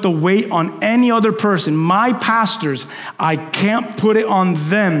put the weight on any other person. My pastors, I can't put it on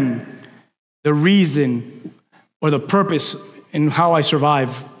them, the reason or the purpose in how I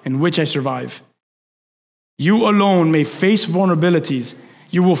survive, in which I survive. You alone may face vulnerabilities.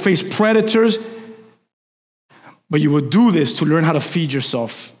 You will face predators, but you will do this to learn how to feed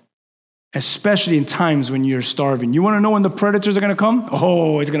yourself, especially in times when you're starving. You want to know when the predators are going to come?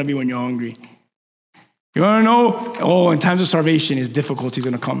 Oh, it's going to be when you're hungry. You want to know? Oh, in times of starvation, his difficulty is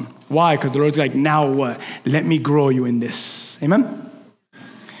going to come. Why? Because the Lord's like, now what? Let me grow you in this. Amen?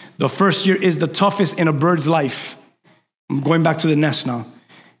 The first year is the toughest in a bird's life. I'm going back to the nest now.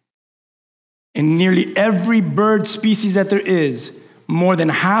 In nearly every bird species that there is, more than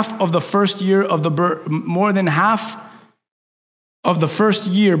half of the first year of the bird, more than half of the first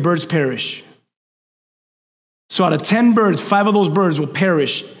year, birds perish. So out of 10 birds, 5 of those birds will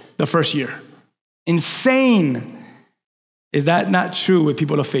perish the first year. Insane. Is that not true with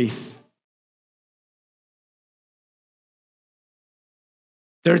people of faith?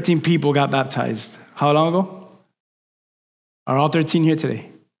 13 people got baptized. How long ago? Are all 13 here today?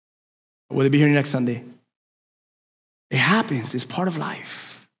 Will they be here next Sunday? It happens. It's part of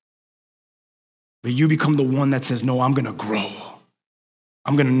life. But you become the one that says, no, I'm going to grow.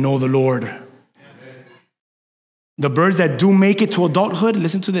 I'm going to know the Lord. The birds that do make it to adulthood,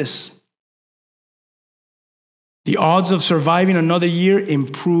 listen to this. The odds of surviving another year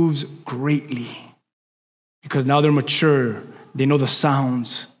improves greatly because now they're mature. They know the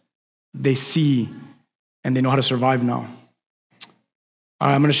sounds. They see, and they know how to survive now. All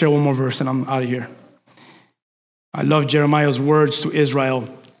right, I'm going to share one more verse, and I'm out of here. I love Jeremiah's words to Israel.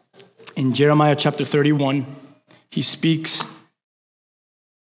 In Jeremiah chapter 31, he speaks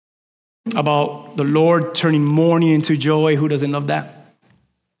about the Lord turning mourning into joy. Who doesn't love that?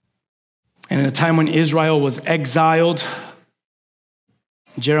 And in a time when Israel was exiled,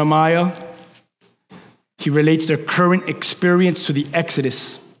 Jeremiah, he relates their current experience to the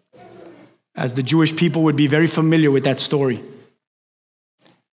Exodus, as the Jewish people would be very familiar with that story.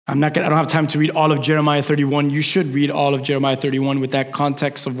 I don't have time to read all of Jeremiah 31. You should read all of Jeremiah 31 with that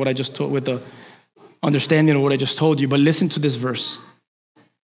context of what I just told, with the understanding of what I just told you. But listen to this verse.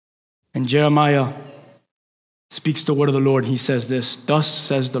 And Jeremiah speaks the word of the Lord. He says this, thus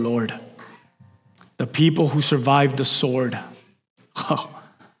says the Lord, the people who survived the sword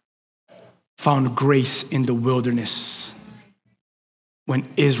found grace in the wilderness when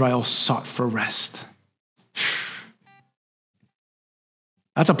Israel sought for rest.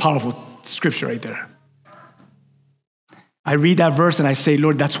 That's a powerful scripture right there. I read that verse and I say,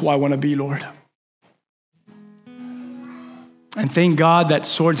 Lord, that's who I want to be, Lord. And thank God that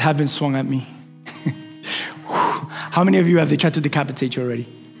swords have been swung at me. How many of you have they tried to decapitate you already?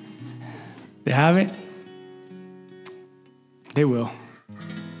 They haven't? They will.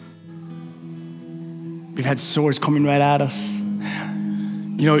 We've had swords coming right at us.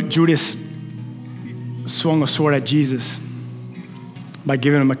 You know, Judas swung a sword at Jesus by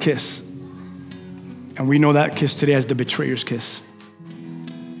giving him a kiss. And we know that kiss today as the betrayer's kiss.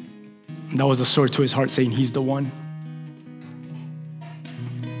 And that was a sword to his heart saying he's the one.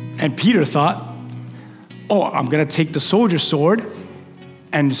 And Peter thought, oh, I'm going to take the soldier's sword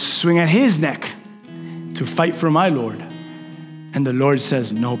and swing at his neck to fight for my Lord. And the Lord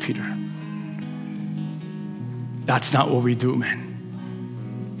says, no, Peter. That's not what we do, man.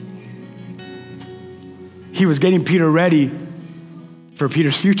 He was getting Peter ready for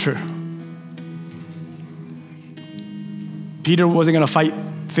Peter's future. Peter wasn't going to fight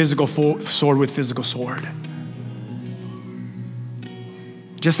physical sword with physical sword.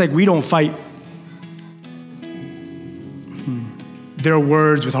 Just like we don't fight their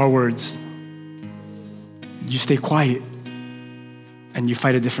words with our words. You stay quiet and you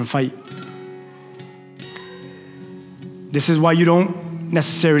fight a different fight. This is why you don't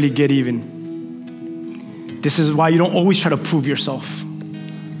necessarily get even. This is why you don't always try to prove yourself.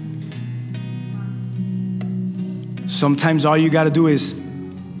 Sometimes all you got to do is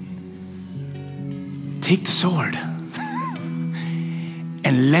take the sword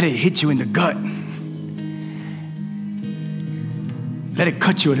and let it hit you in the gut. Let it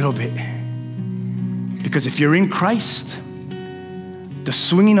cut you a little bit. Because if you're in Christ, the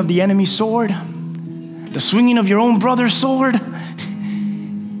swinging of the enemy's sword, the swinging of your own brother's sword,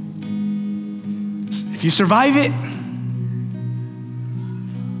 if you survive it,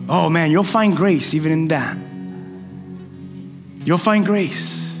 oh man, you'll find grace even in that. You'll find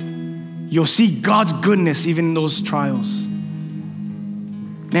grace. You'll see God's goodness even in those trials.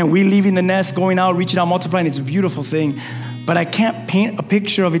 Man, we leaving the nest, going out, reaching out, multiplying, it's a beautiful thing. But I can't paint a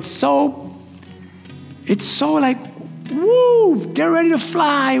picture of it. It's so like, woo, get ready to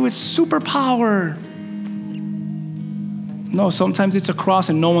fly with superpower. No, sometimes it's a cross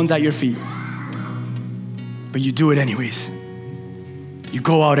and no one's at your feet. But you do it anyways. You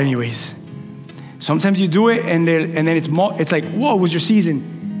go out anyways. Sometimes you do it and then it's like, whoa, it was your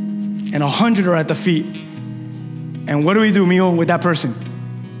season. And 100 are at the feet. And what do we do, Mio, with that person?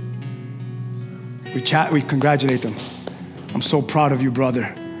 We chat, we congratulate them. I'm so proud of you,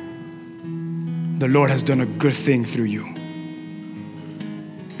 brother. The Lord has done a good thing through you.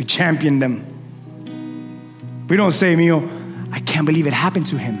 We champion them. We don't say, Mio, I can't believe it happened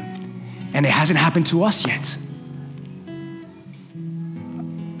to him. And it hasn't happened to us yet.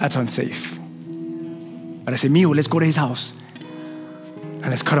 That's unsafe. But I say, Mio, let's go to his house. And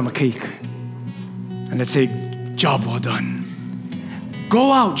let's cut him a cake. And let's say, job well done.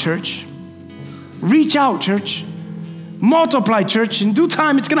 Go out, church. Reach out, church. Multiply, church. In due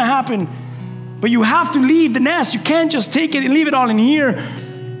time, it's going to happen. But you have to leave the nest. You can't just take it and leave it all in here.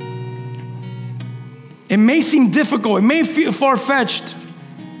 It may seem difficult. It may feel far-fetched.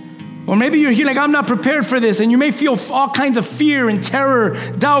 Or maybe you're here like, I'm not prepared for this. And you may feel all kinds of fear and terror,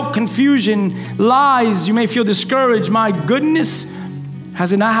 doubt, confusion, lies. You may feel discouraged. My goodness,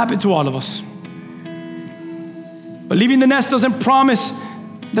 has it not happened to all of us? But leaving the nest doesn't promise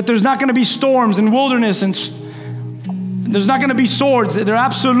that there's not going to be storms and wilderness and there's not going to be swords. There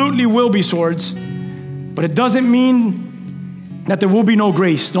absolutely will be swords. But it doesn't mean that there will be no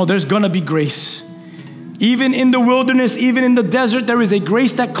grace. No, there's going to be grace. Even in the wilderness, even in the desert, there is a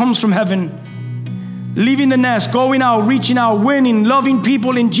grace that comes from heaven. Leaving the nest, going out, reaching out, winning, loving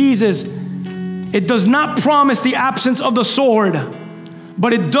people in Jesus. It does not promise the absence of the sword,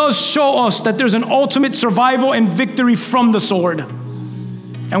 but it does show us that there's an ultimate survival and victory from the sword.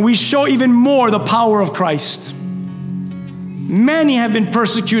 And we show even more the power of Christ. Many have been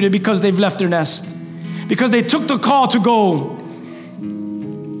persecuted because they've left their nest, because they took the call to go.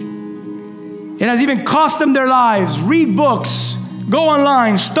 It has even cost them their lives. Read books, go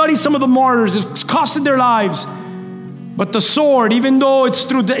online, study some of the martyrs. It's costed their lives. But the sword, even though it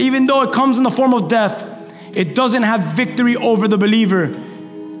comes in the form of death, it doesn't have victory over the believer.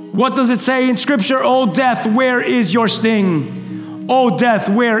 What does it say in Scripture? Oh, death, where is your sting? Oh, death,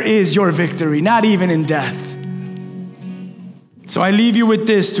 where is your victory? Not even in death. So I leave you with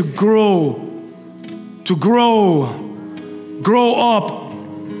this, to grow up,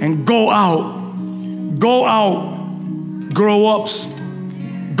 and go out. Go out, grow-ups.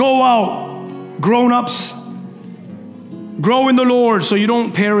 Go out, grown-ups. Grow in the Lord so you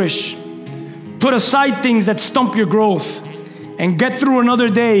don't perish. Put aside things that stump your growth and get through another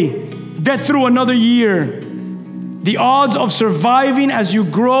day, get through another year. The odds of surviving as you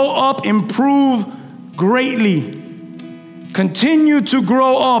grow up improve greatly. Continue to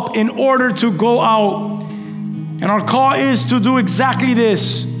grow up in order to go out. And our call is to do exactly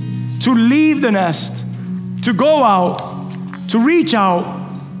this, to leave the nest, to go out, to reach out,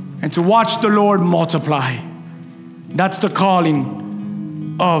 and to watch the Lord multiply. That's the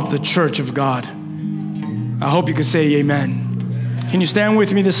calling of the church of God. I hope you can say amen. Can you stand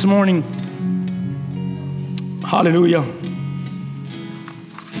with me this morning? Hallelujah.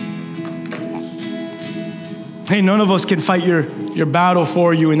 Hey, none of us can fight your battle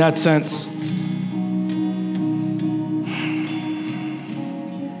for you in that sense.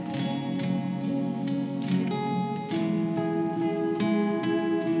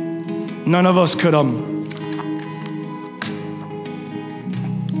 None of us could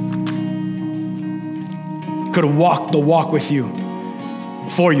walk the walk with you,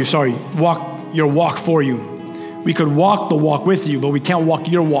 for you, sorry, walk your walk for you. We could walk the walk with you, but we can't walk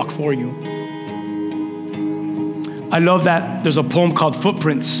your walk for you. I love that there's a poem called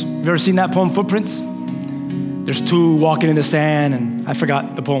Footprints. Have you ever seen that poem, Footprints? There's two walking in the sand, and I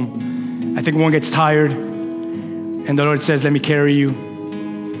forgot the poem. I think one gets tired, and the Lord says, let me carry you.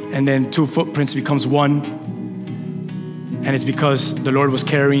 And then two footprints becomes one. And it's because the Lord was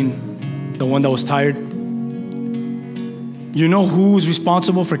carrying the one that was tired. You know who's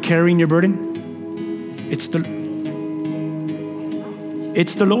responsible for carrying your burden? It's the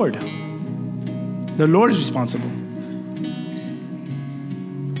Lord. The Lord is responsible.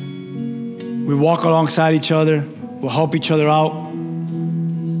 We walk alongside each other. We'll help each other out.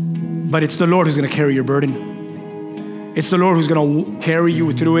 But it's the Lord who's going to carry your burden. It's the Lord who's going to carry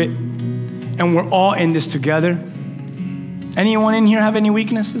you through it. And we're all in this together. Anyone in here have any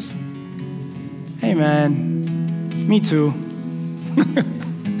weaknesses? Hey, man, me too.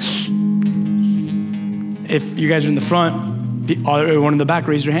 If you guys are in the front, everyone in the back,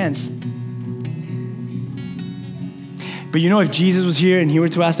 raise your hands. But you know, if Jesus was here and he were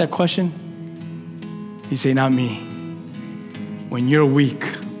to ask that question, he'd say, not me. When you're weak,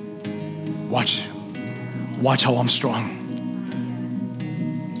 watch how I'm strong.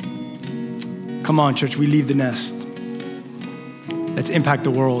 Come on, church, we leave the nest. Let's impact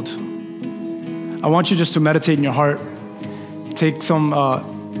the world. I want you just to meditate in your heart. Take some,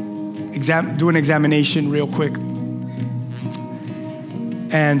 do an examination real quick.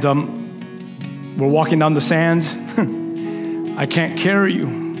 And we're walking down the sand. I can't carry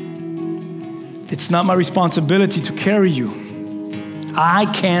you. It's not my responsibility to carry you. I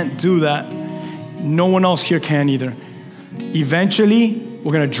can't do that. No one else here can either. Eventually,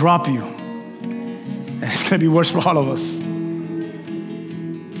 we're going to drop you. And it's going to be worse for all of us.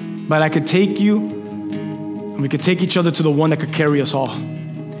 But I could take you, and we could take each other to the one that could carry us all,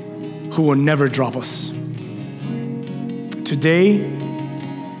 who will never drop us. Today,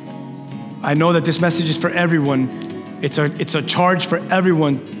 I know that this message is for everyone. It's a charge for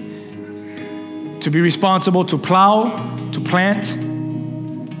everyone to be responsible, to plow, to plant,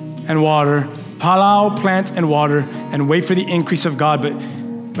 and water. Plow, plant, and water, and wait for the increase of God.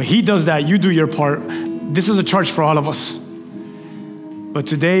 But he does that. You do your part. This is a charge for all of us. But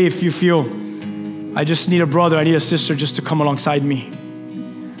today, if you feel, I just need a brother, I need a sister just to come alongside me.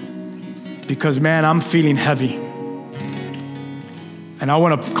 Because, man, I'm feeling heavy. And I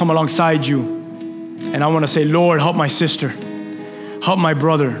want to come alongside you. And I want to say, Lord, help my sister. Help my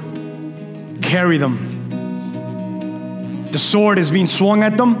brother. Carry them. The sword is being swung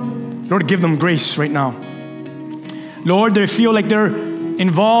at them. Lord, give them grace right now. Lord, they feel like they're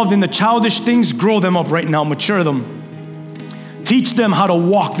involved in the childish things. Grow them up right now. Mature them. Teach them how to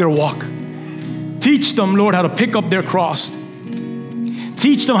walk their walk. Teach them, Lord, how to pick up their cross.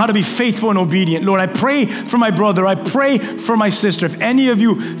 Teach them how to be faithful and obedient. Lord, I pray for my brother. I pray for my sister. If any of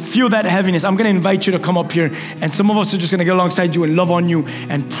you feel that heaviness, I'm going to invite you to come up here. And some of us are just going to get alongside you and love on you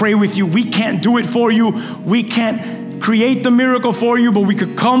and pray with you. We can't do it for you. We can't create the miracle for you, but we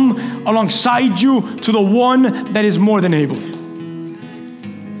could come alongside you to the one that is more than able.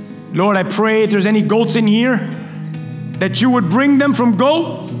 Lord, I pray if there's any goats in here, that you would bring them from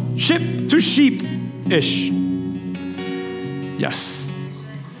goat, sheep to sheep-ish. Yes.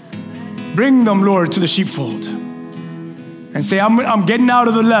 Bring them, Lord, to the sheepfold. And say, I'm getting out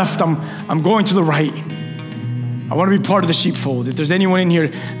of the left. I'm going to the right. I want to be part of the sheepfold. If there's anyone in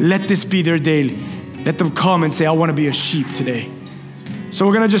here, let this be their day. Let them come and say, I want to be a sheep today. So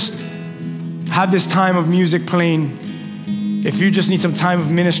we're going to just have this time of music playing. If you just need some time of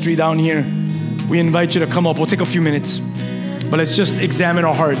ministry down here, we invite you to come up. We'll take a few minutes. But let's just examine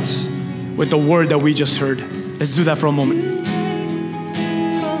our hearts with the word that we just heard. Let's do that for a moment.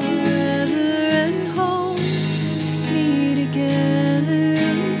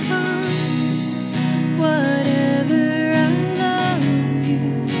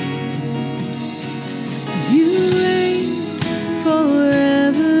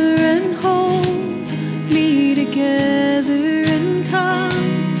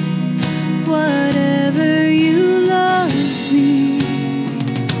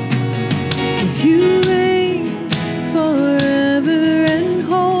 You reign forever.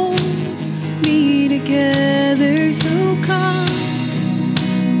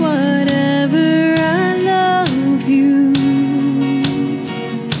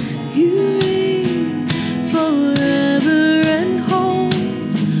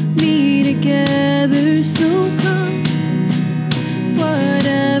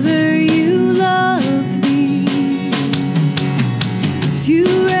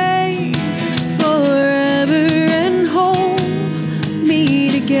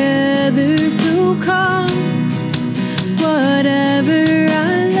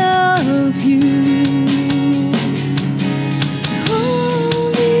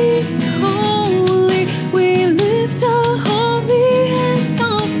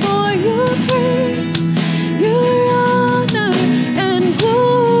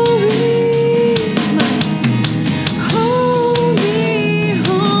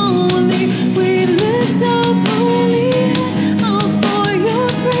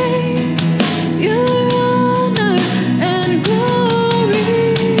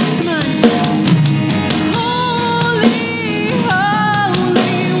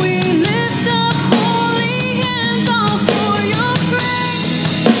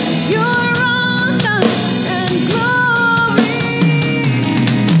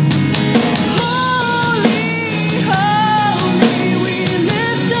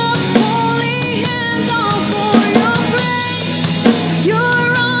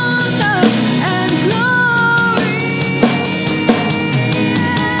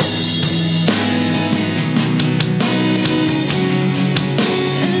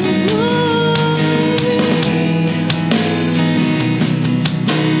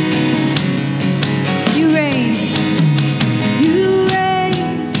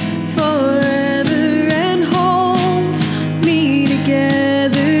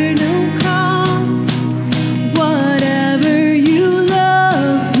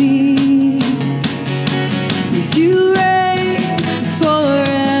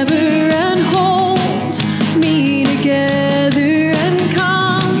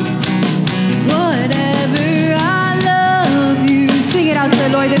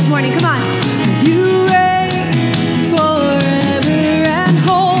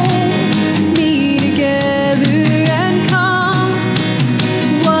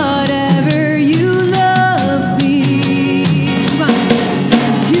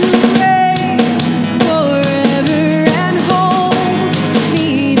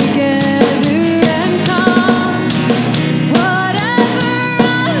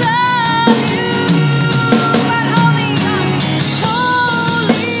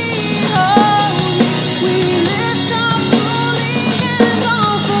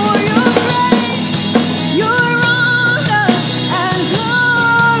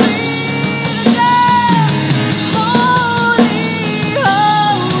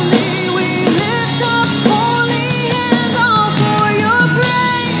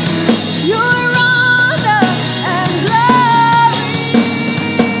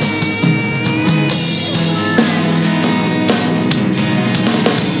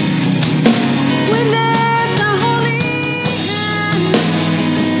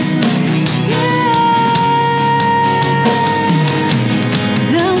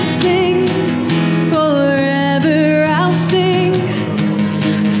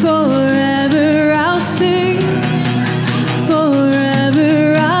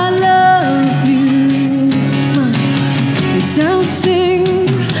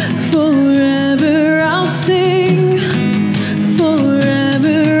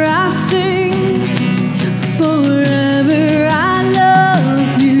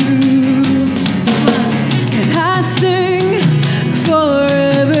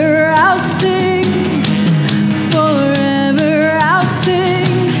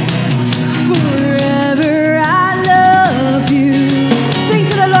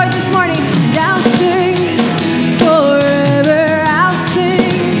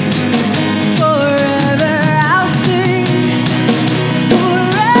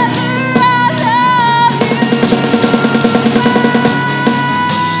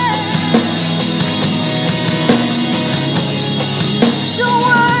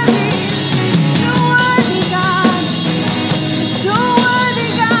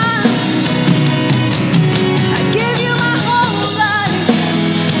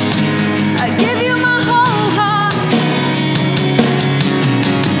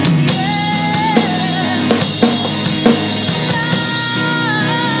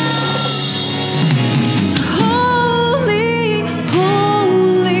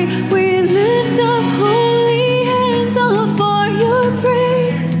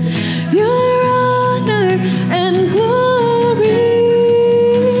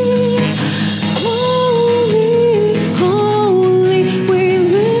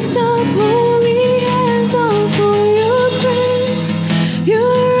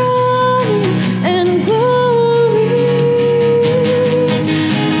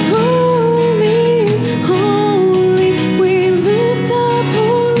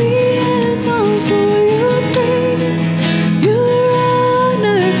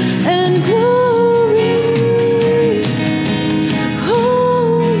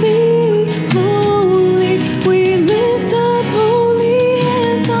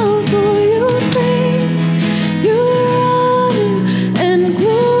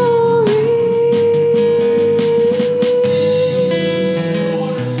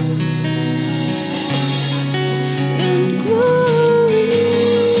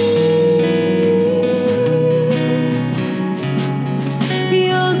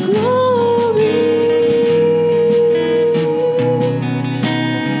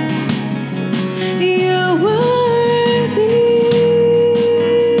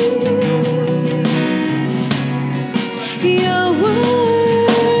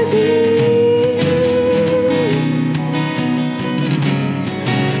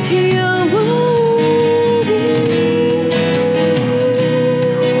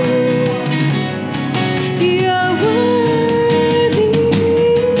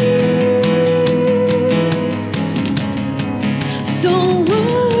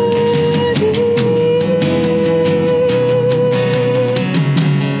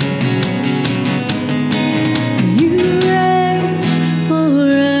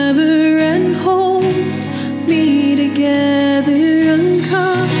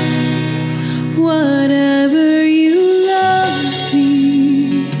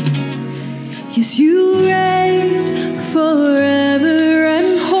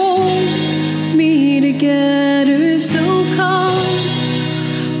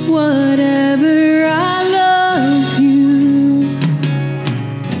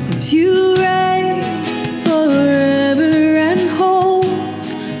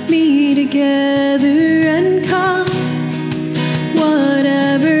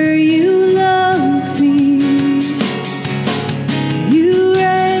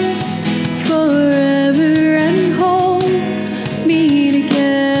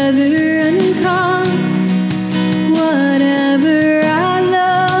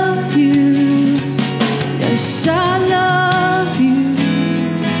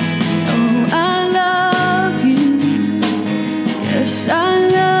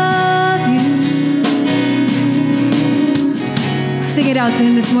 out to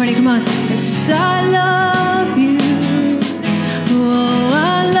him this morning. Come on. Yes, I love you. Oh,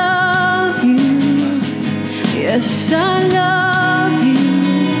 I love you. Yes, I love you.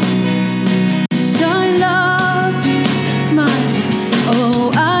 Yes, I love you. Come on.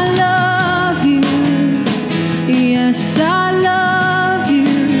 Oh, I love you. Yes, I love you.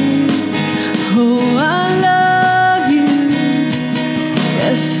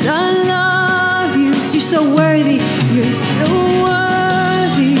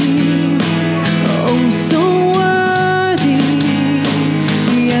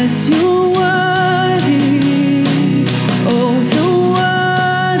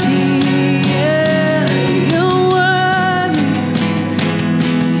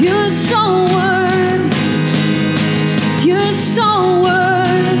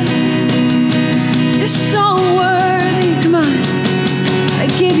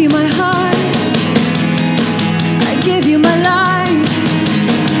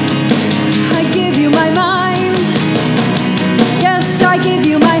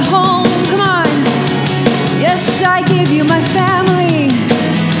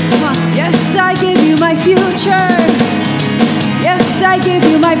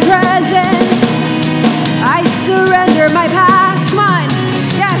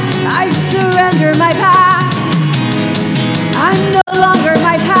 no longer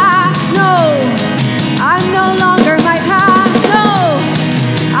my past, no. I'm no longer my past, no.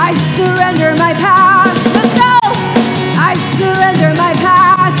 I surrender my past, let's go. I surrender my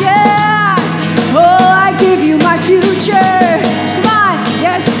past, yes. Oh, I give you my future. Come on,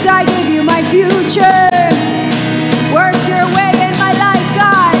 yes, I give you my future. Work your way in my life,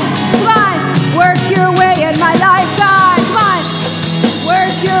 God. Come on, work your way in my life, God. Come on,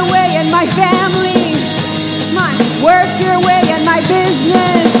 work your way in my family. Come on, work your way in my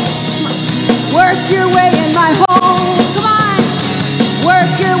business. Work your way in my home. Come on,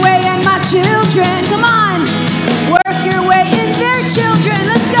 work your way in my children. Come on, work your way in their children.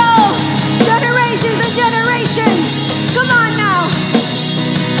 Let's go, generations and generations. Come on now,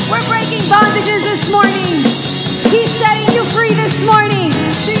 we're breaking bondages this morning. He's setting you free this morning.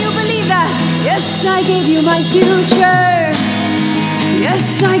 Do you believe that? Yes, I give you my future.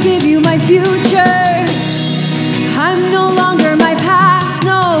 Yes, I give you my future. I'm no longer my past,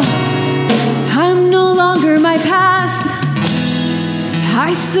 no. I'm no longer my past.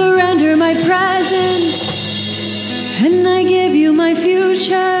 I surrender my present, and I give you my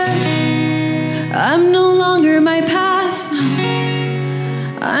future. I'm no longer my past, no.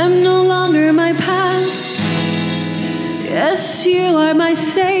 I'm no longer my past. Yes, you are my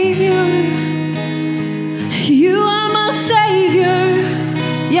Savior. You are my Savior.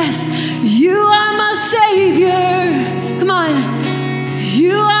 Yes, you are my Savior. Come on.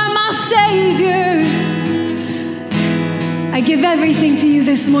 You are my Savior. I give everything to you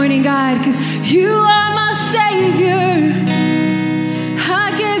this morning, God, because you are my Savior.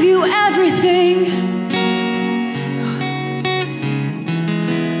 I give you everything.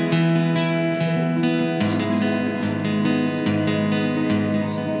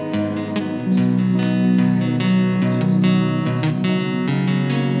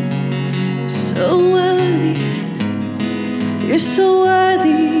 So worthy, you're so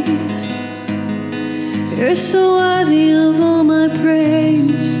worthy, you're so worthy of all my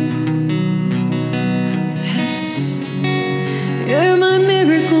praise. Yes, you're my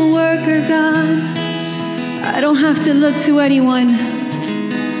miracle worker, God. I don't have to look to anyone.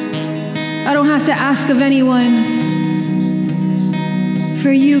 I don't have to ask of anyone.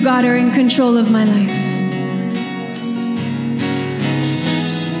 For you, God, are in control of my life.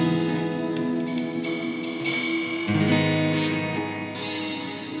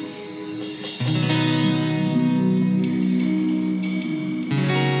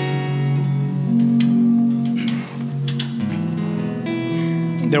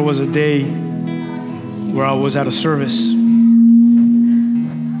 There was a day where I was at a service,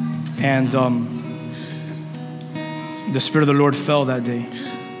 and the Spirit of the Lord fell that day.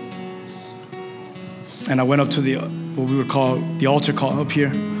 And I went up to the what we would call the altar call up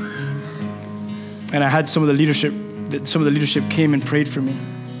here, and I had some of the leadership came and prayed for me.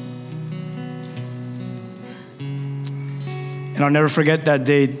 And I'll never forget that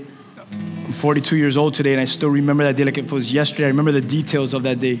day. I'm 42 years old today, and I still remember that day like if it was yesterday. I remember the details of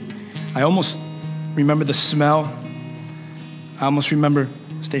that day. I almost remember the smell. I almost remember,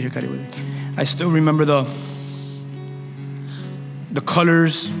 stay here, Kari, with me. I still remember the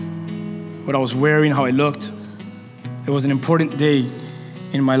colors, what I was wearing, how I looked. It was an important day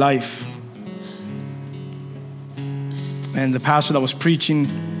in my life. And the pastor that was preaching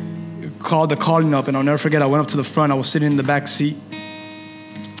called the calling up, and I'll never forget, I went up to the front. I was sitting in the back seat.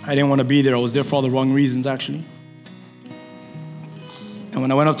 I didn't want to be there. I was there for all the wrong reasons, actually. And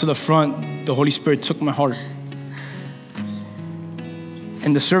when I went up to the front, the Holy Spirit took my heart.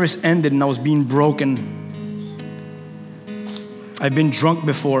 And the service ended, and I was being broken. I've been drunk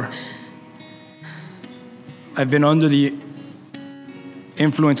before. I've been under the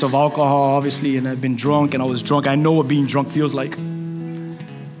influence of alcohol, obviously, and I've been drunk, and I was drunk. I know what being drunk feels like.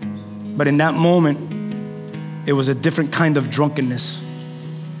 But in that moment, it was a different kind of drunkenness.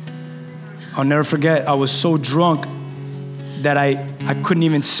 I'll never forget, I was so drunk that I couldn't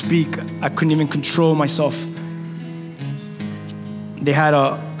even speak. I couldn't even control myself. They had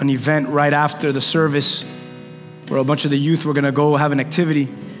an event right after the service where a bunch of the youth were gonna go have an activity.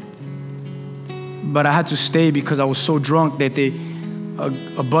 But I had to stay because I was so drunk that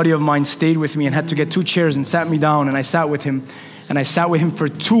a buddy of mine stayed with me and had to get 2 chairs and sat me down, and I sat with him. And I sat with him for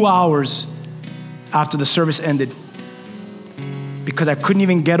 2 hours after the service ended, because I couldn't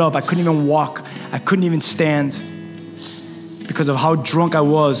even get up, I couldn't even walk, I couldn't even stand because of how drunk I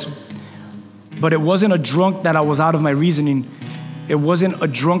was. But it wasn't a drunk that I was out of my reasoning. It wasn't a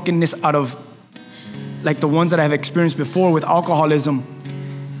drunkenness out of like the ones that I have experienced before with alcoholism.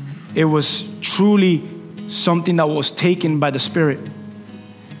 It was truly something that was taken by the Spirit.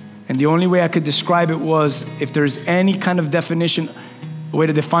 And the only way I could describe it was, if there's any kind of definition, a way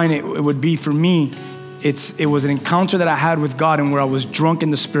to define it, it would be for me, it was an encounter that I had with God and where I was drunk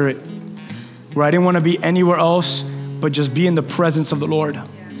in the Spirit, where I didn't want to be anywhere else but just be in the presence of the Lord.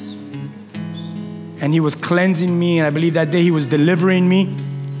 And He was cleansing me, and I believe that day He was delivering me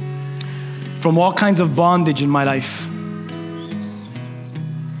from all kinds of bondage in my life.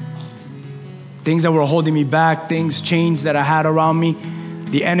 Things that were holding me back, chains that I had around me.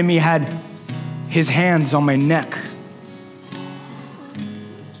 The enemy had his hands on my neck,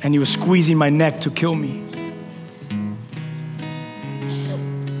 and he was squeezing my neck to kill me.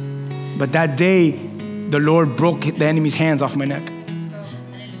 But that day, the Lord broke the enemy's hands off my neck.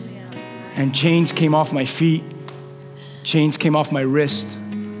 And chains came off my feet. Chains came off my wrist.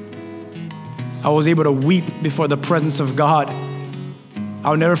 I was able to weep before the presence of God.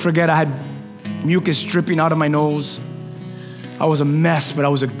 I'll never forget, I had mucus dripping out of my nose. I was a mess, but I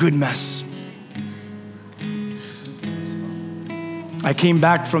was a good mess. I came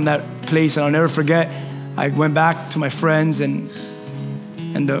back from that place, and I'll never forget, I went back to my friends, and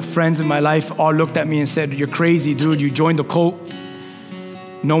the friends in my life all looked at me and said, "You're crazy, dude. You joined the cult.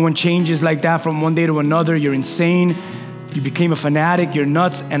 No one changes like that from one day to another. You're insane. You became a fanatic. You're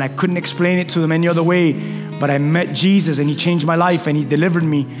nuts." And I couldn't explain it to them any other way, but I met Jesus, and He changed my life, and He delivered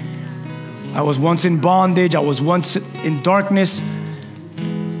me. I was once in bondage. I was once in darkness,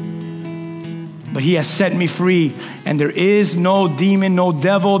 but He has set me free. And there is no demon, no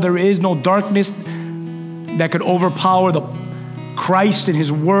devil, there is no darkness that could overpower the Christ and His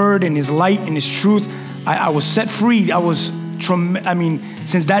word and His light and His truth. I was set free.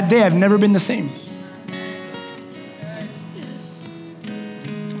 Since that day, I've never been the same.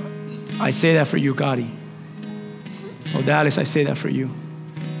 I say that for you, Gotti. Oh, Dallas, I say that for you.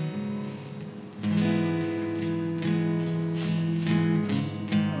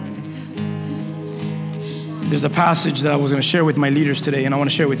 There's a passage that I was going to share with my leaders today, and I want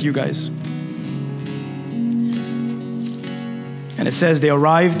to share with you guys. And it says, they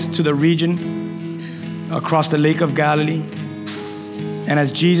arrived to the region across the Lake of Galilee. And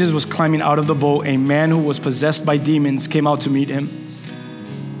as Jesus was climbing out of the boat, a man who was possessed by demons came out to meet Him.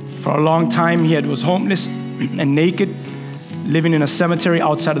 For a long time, he was homeless and naked, living in a cemetery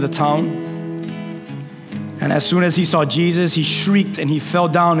outside of the town. And as soon as he saw Jesus, he shrieked and he fell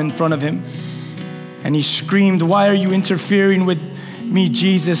down in front of Him. And he screamed, "Why are you interfering with me,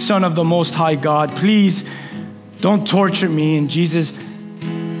 Jesus, Son of the Most High God? Please don't torture me." And Jesus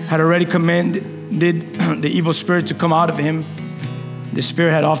had already commanded the evil spirit to come out of him. The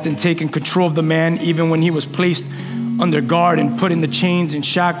spirit had often taken control of the man, even when he was placed under guard and put in the chains and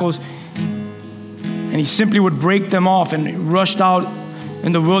shackles. And he simply would break them off and rushed out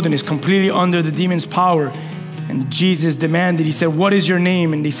in the wilderness, completely under the demon's power. And Jesus demanded, He said, "What is your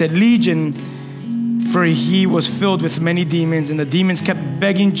name?" And he said, "Legion," for he was filled with many demons. And the demons kept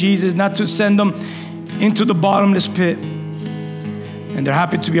begging Jesus not to send them into the bottomless pit. And there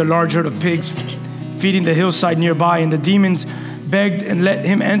happened to be a large herd of pigs feeding the hillside nearby. And the demons begged and let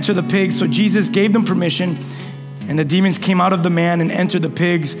Him enter the pigs. So Jesus gave them permission. And the demons came out of the man and entered the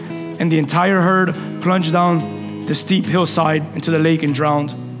pigs. And the entire herd plunged down the steep hillside into the lake and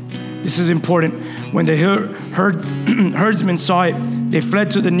drowned. This is important. When the herdsmen saw it, they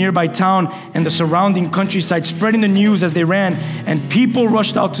fled to the nearby town and the surrounding countryside, spreading the news as they ran. And people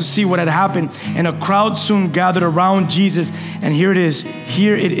rushed out to see what had happened. And a crowd soon gathered around Jesus. And here it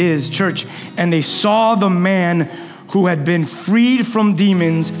is, church. And they saw the man who had been freed from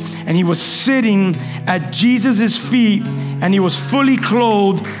demons, and he was sitting at Jesus' feet, and he was fully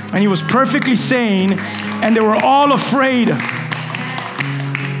clothed, and he was perfectly sane, and they were all afraid.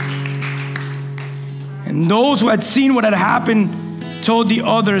 And those who had seen what had happened told the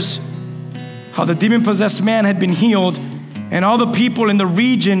others how the demon-possessed man had been healed, and all the people in the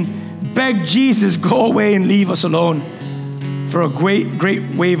region begged Jesus, "Go away and leave us alone." For a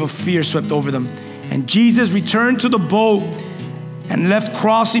great wave of fear swept over them. And Jesus returned to the boat and left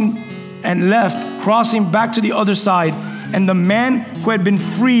crossing back to the other side. And the man who had been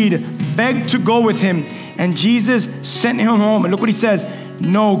freed begged to go with him. And Jesus sent him home. And look what He says.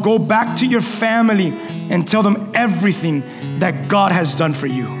 "No, go back to your family and tell them everything that God has done for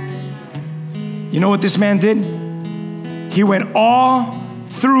you." You know what this man did? He went all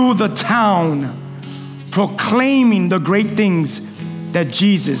through the town proclaiming the great things that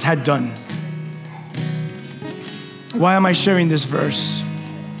Jesus had done. Why am I sharing this verse?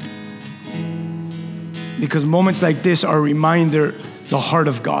 Because moments like this are a reminder, the heart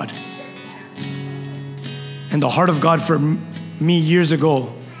of God. And the heart of God for me years ago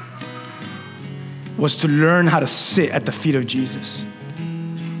was to learn how to sit at the feet of Jesus.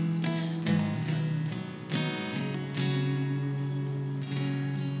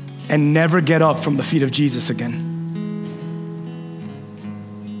 and never get up from the feet of Jesus again.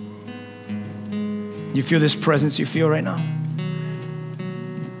 You feel this presence you feel right now?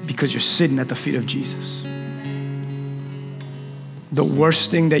 Because you're sitting at the feet of Jesus. The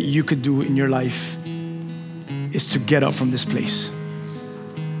worst thing that you could do in your life is to get up from this place.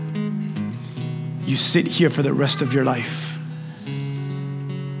 You sit here for the rest of your life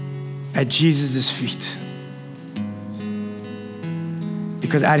at Jesus' feet.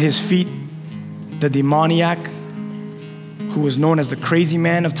 Because at his feet, the demoniac, who was known as the crazy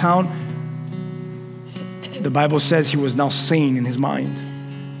man of town, the Bible says he was now sane in his mind.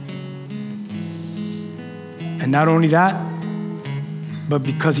 And not only that, but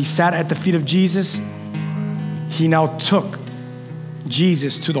because he sat at the feet of Jesus, he now took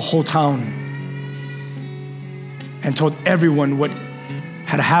Jesus to the whole town and told everyone what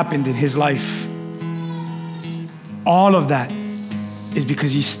had happened in his life. All of that is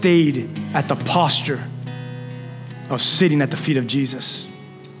because he stayed at the posture of sitting at the feet of Jesus.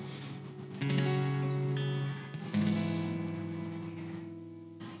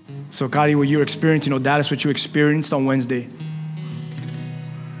 So Kali, what you're experiencing, that is what you experienced on Wednesday.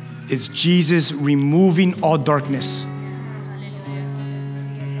 It's Jesus removing all darkness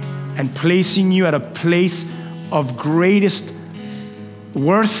and placing you at a place of greatest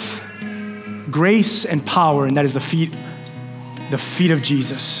worth, grace, and power, and that is the feet of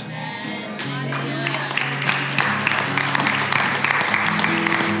Jesus.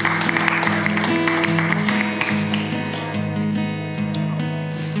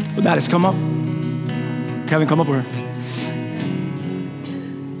 That is, come up. Kevin, come up here.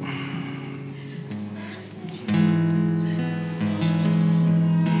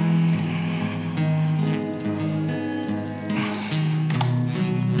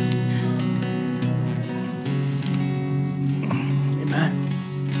 Amen.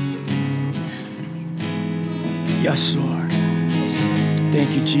 Yes, Lord. Thank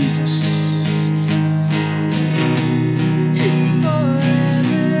you, Jesus.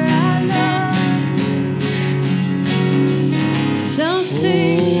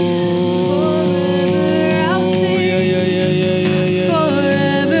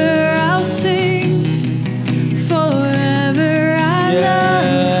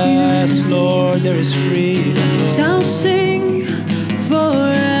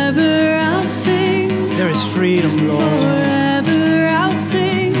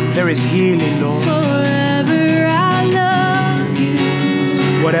 Healing, Lord. Forever I love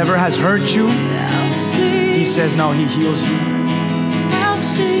you. Whatever has hurt you, he says now he heals you. I'll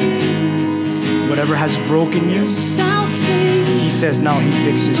sing. Whatever has broken you, Yes, I'll sing. he says now he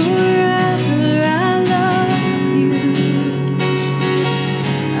fixes you. Forever I love you.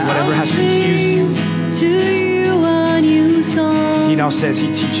 Whatever has confused to you a new song. he now says he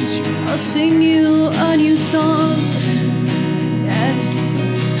teaches you. I'll sing you a new song. Yes.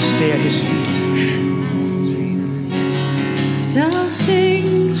 Stay at his feet. I'll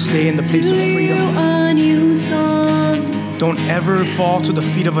sing. Stay in the place of freedom. A new song. Don't ever fall to the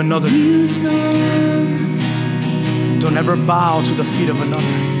feet of another. New song. Don't ever bow to the feet of another.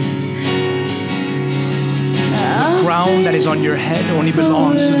 The crown that is on your head only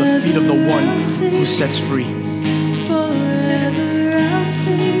belongs to the feet of the one who sets free. Forever I'll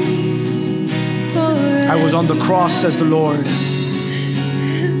sing. I was on the cross, says the Lord.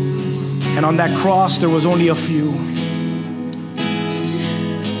 And on that cross, there was only a few.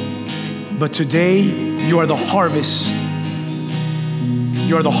 But today, you are the harvest.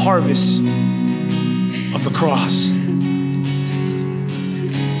 You are the harvest of the cross.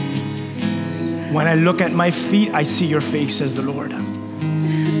 When I look at my feet, I see your face, says the Lord.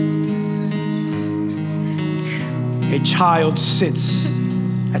 A child sits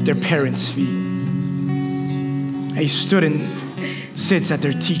at their parents' feet. A student sits at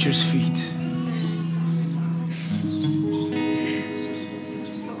their teacher's feet.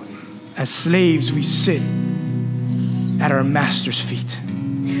 As slaves, we sit at our master's feet.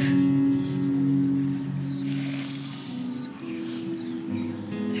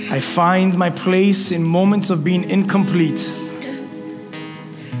 I find my place in moments of being incomplete.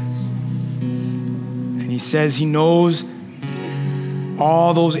 And he says he knows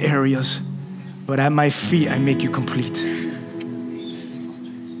all those areas, but at my feet, I make you complete.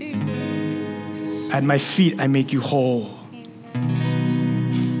 At my feet, I make you whole.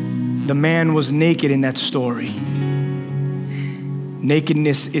 The man was naked in that story.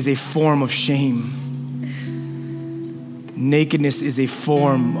 Nakedness is a form of shame. Nakedness is a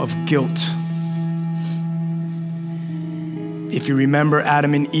form of guilt. If you remember,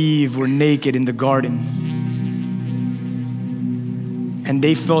 Adam and Eve were naked in the garden. And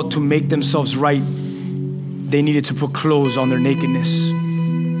they felt to make themselves right, they needed to put clothes on their nakedness.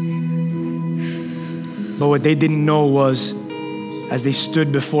 But what they didn't know was, as they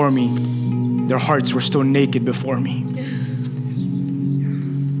stood before me, their hearts were still naked before me.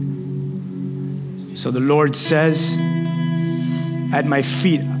 So the Lord says, at my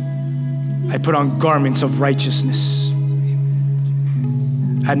feet, I put on garments of righteousness.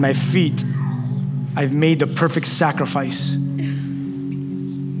 At my feet, I've made the perfect sacrifice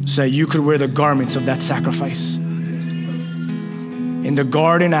so that you could wear the garments of that sacrifice. In the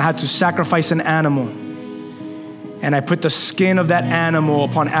garden, I had to sacrifice an animal, and I put the skin of that animal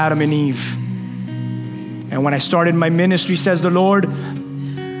upon Adam and Eve. And when I started my ministry, says the Lord,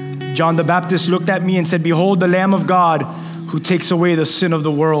 John the Baptist looked at me and said, behold, the Lamb of God who takes away the sin of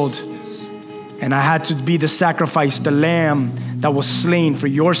the world. And I had to be the sacrifice, the lamb that was slain for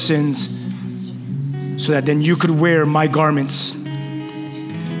your sins, so that then you could wear my garments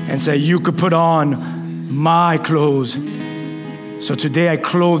and so you could put on my clothes. So today I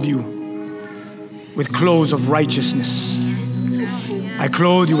clothe you with clothes of righteousness. I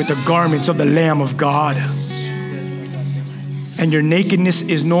clothe you with the garments of the Lamb of God. And your nakedness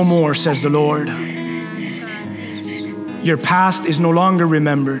is no more, says the Lord. Your past is no longer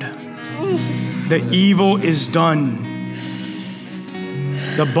remembered. The evil is done.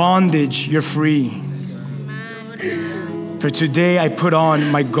 The bondage, you're free. For today I put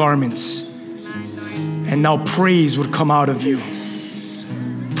on my garments, and now praise would come out of you.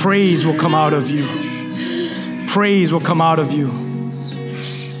 Praise will come out of you. Praise will come out of you.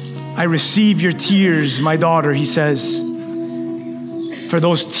 I receive your tears, my daughter, he says. For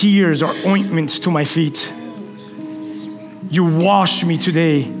those tears are ointments to my feet. You wash me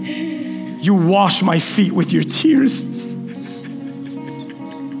today. You wash my feet with your tears.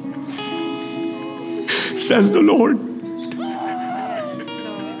 Says the Lord.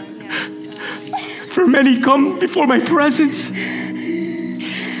 For many come before my presence,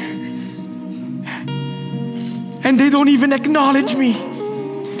 and they don't even acknowledge me.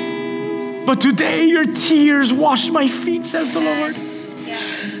 But today your tears wash my feet, says the Lord.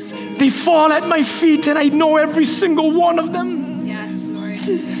 They fall at my feet, and I know every single one of them. Yes, Lord.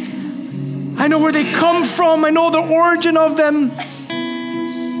 I know where they come from. I know the origin of them.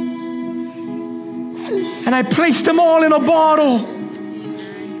 And I place them all in a bottle.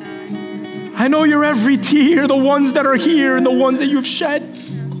 I know your every tear, the ones that are here and the ones that you've shed.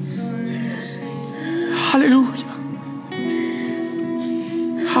 Hallelujah.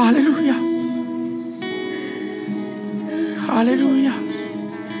 Hallelujah. Hallelujah.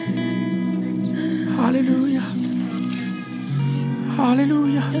 Hallelujah.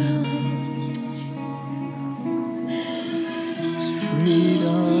 Hallelujah. It's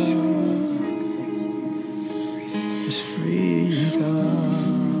freedom. It's freedom.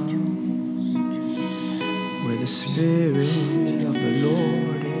 Where the Spirit of the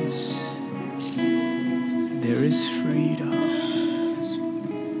Lord is, there is freedom.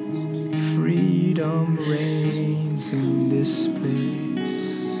 Freedom reigns in this place.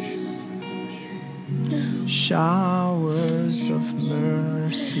 Showers of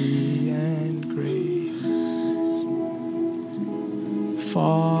mercy and grace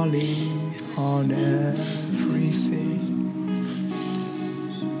falling on everything.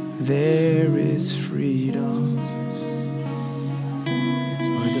 There is freedom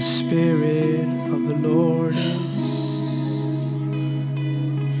where the Spirit of the Lord is.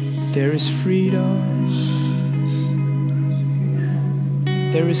 There is freedom.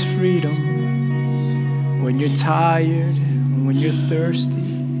 There is freedom. When you're tired, when you're thirsty,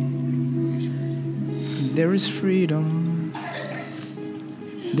 there is freedom.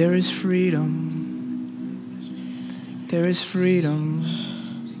 There is freedom. There is freedom.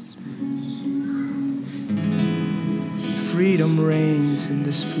 Freedom reigns in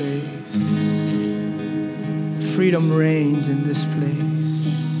this place. Freedom reigns in this place.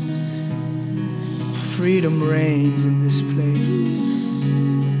 Freedom reigns in this place.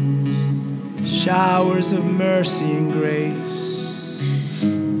 Showers of mercy and grace.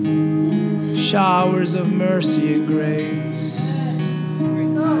 Showers of mercy and grace.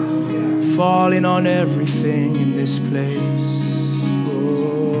 Falling on everything in this place.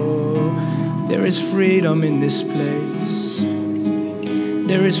 Oh, there is freedom in this place.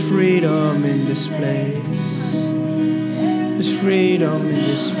 There is freedom in this place. There's freedom in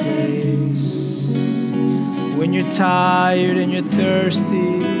this place. When you're tired and you're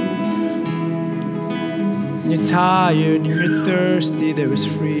thirsty, you're tired, you're thirsty, there is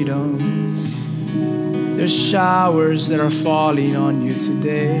freedom. There's showers that are falling on you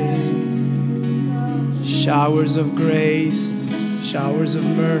today. Showers of grace, showers of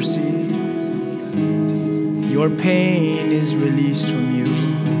mercy. Your pain is released from you.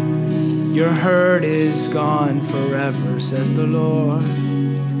 Your hurt is gone forever, says the Lord.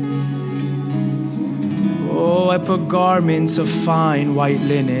 Oh, I put garments of fine white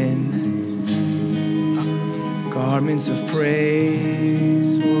linen, garments of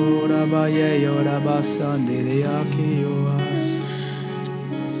praise. Oh, Rabaye, oh, Rabasande, Reaki,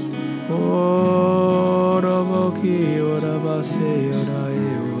 oh, Raboki, oh, Rabase, oh, Rae,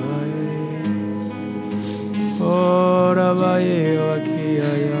 oh, Rabaye, oh, Aki,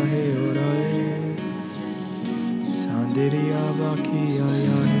 Ayahe, oh, Rae, Sanderia, Baki,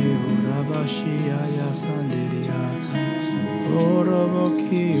 Ayahe, oh, Rabashi, Ayah, Sanderia, oh,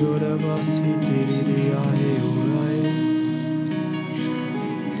 Raboki, oh, Rabasi, Diria, oh, Rae,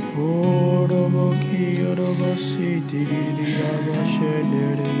 oh, Raboki, oh, Rabasi, Diria, Bashe,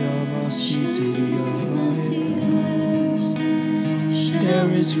 Diria, Basi, Diria,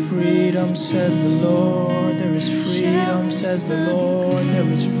 there is freedom, says the Lord. There is freedom, says the Lord. There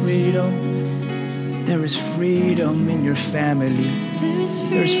is freedom. There is freedom in your family. There is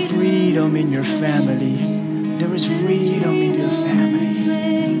freedom in your family. There is freedom in your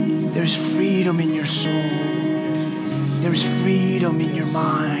family. There is freedom in your soul. There is freedom in your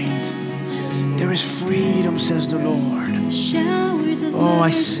mind. There is freedom, says the Lord. Oh, I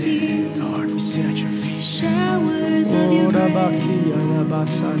sit, Lord, we sit at your feet. Showers of your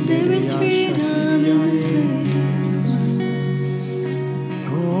grace. There is freedom in this place.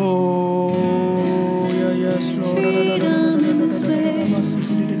 Oh, yes, There is freedom in this place.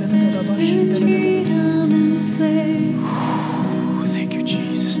 There is freedom in this place. Oh, thank you,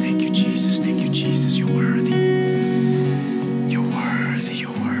 Jesus. Thank you, Jesus. Thank you, Jesus. You're worthy. You're worthy.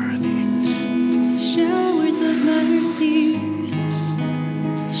 You're worthy. Showers of mercy.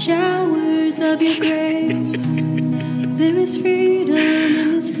 Showers of your grace. There is freedom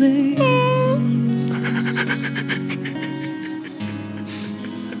in this place.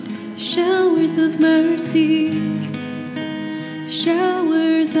 Showers of mercy.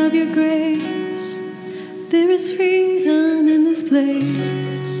 Showers of your grace. There is freedom in this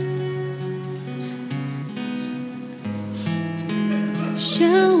place.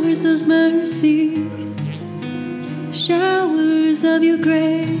 Showers of mercy. Showers of your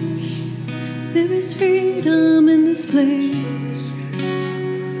grace. There is freedom in this place.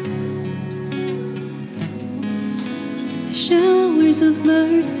 Showers of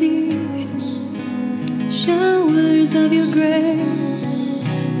mercy. Showers of your grace.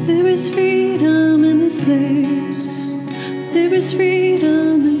 There is freedom in this place. There is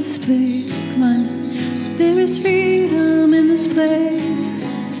freedom in this place. Come on. There is freedom in this place.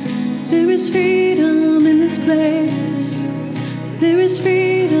 There is freedom in this place. There is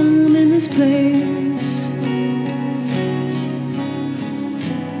freedom in this place.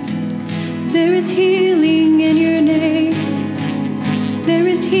 There is healing in your name. There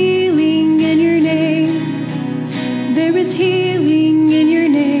is healing in your name. There is healing in your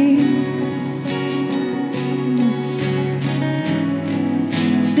name.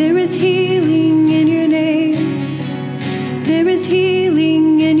 There is healing in your name. There is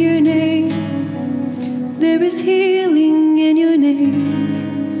healing in your name. There is healing in your name.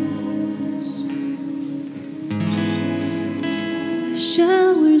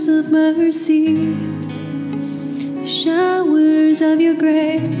 Showers of mercy. Showers of your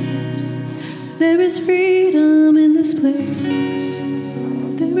grace. There is freedom in this place.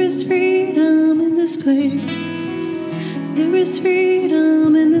 There is freedom in this place. There is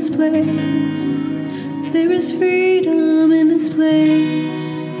freedom in this place. There is freedom in this place.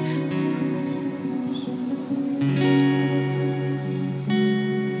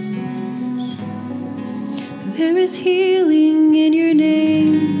 There is healing in your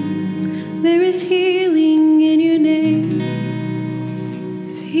name. There is healing in your name.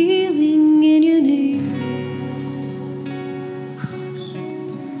 There's healing in your name.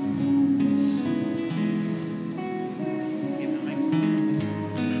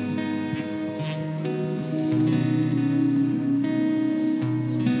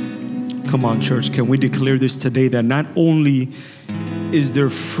 Come on, church, can we declare this today that not only is there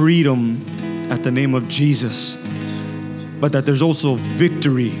freedom at the name of Jesus, but that there's also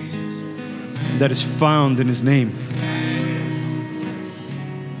victory that is found in his name.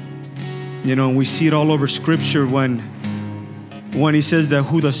 You know, we see it all over Scripture when he says that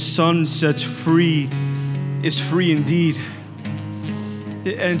who the Son sets free is free indeed.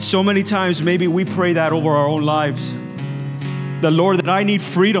 And so many times maybe we pray that over our own lives. The Lord, that I need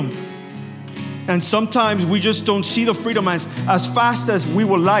freedom. And sometimes we just don't see the freedom as fast as we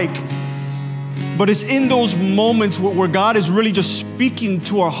would like. But it's in those moments where God is really just speaking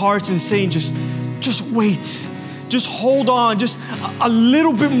to our hearts and saying, just wait. Just hold on, just a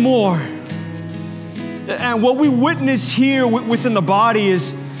little bit more. And what we witness here within the body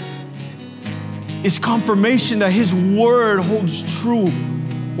is confirmation that His word holds true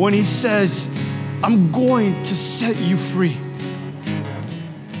when He says, I'm going to set you free.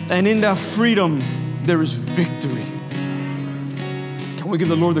 And in that freedom, there is victory. Can we give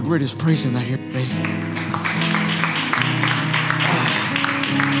the Lord the greatest praise in that here today?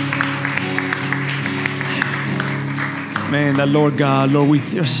 Man, that Lord God, Lord, we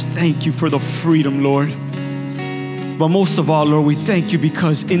just thank you for the freedom, Lord. But most of all, Lord, we thank you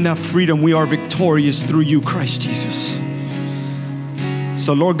because in that freedom, we are victorious through you, Christ Jesus.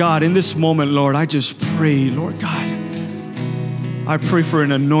 So, Lord God, in this moment, Lord, I just pray, Lord God, I pray for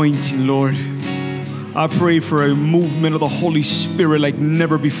an anointing, Lord. I pray for a movement of the Holy Spirit like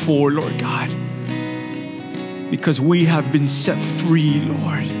never before, Lord God. Because we have been set free,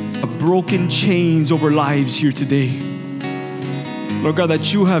 Lord, of broken chains over lives here today. Lord God,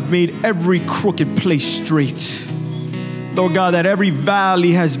 that you have made every crooked place straight. Lord God, that every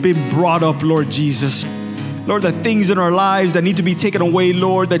valley has been brought up, Lord Jesus. Lord, the things in our lives that need to be taken away,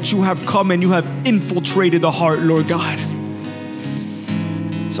 Lord, that you have come and you have infiltrated the heart, Lord God.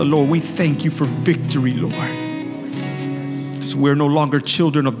 So, Lord, we thank you for victory, Lord. Because we're no longer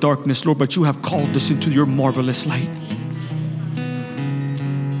children of darkness, Lord, but you have called us into your marvelous light.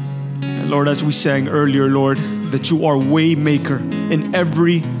 And Lord, as we sang earlier, Lord, that you are way maker in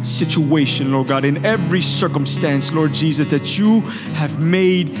every situation, Lord God, in every circumstance, Lord Jesus, that you have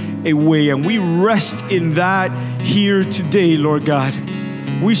made a way. And we rest in that here today, Lord God.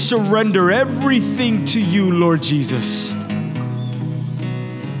 We surrender everything to you, Lord Jesus.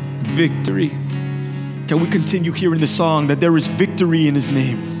 Victory. Can we continue hearing the song that there is victory in His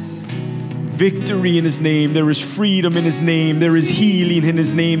name? Victory in His name. There is freedom in His name. There is healing in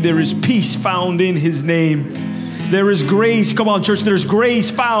His name. There is peace found in His name. There is grace. Come on, church. There's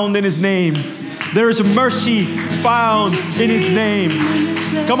grace found in His name. There is mercy found in His name.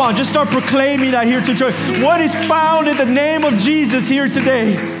 Come on, just start proclaiming that here to church. What is found in the name of Jesus here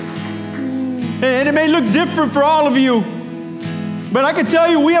today? And it may look different for all of you. But I can tell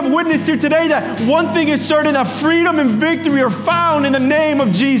you, we have witnessed here today that one thing is certain, that freedom and victory are found in the name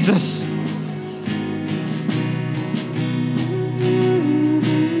of Jesus.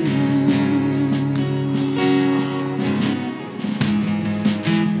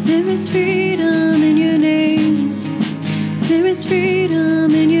 There is freedom in your name. There is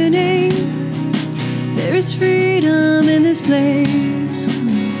freedom in your name. There is freedom in this place.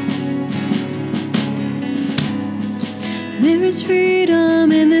 There is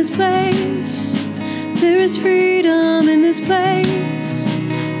freedom in this place. There is freedom in this place.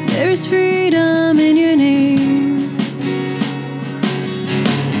 There is freedom in your name.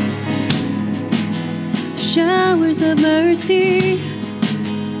 Showers of mercy,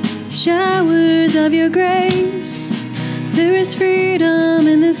 showers of your grace. There is freedom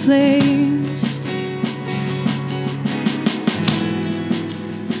in this place.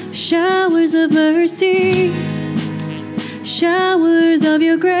 Showers of mercy, showers of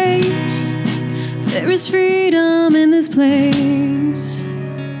your grace. There is freedom in this place.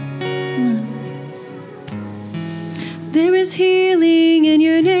 There is healing in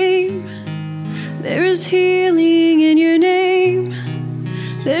your name. There is healing in your name.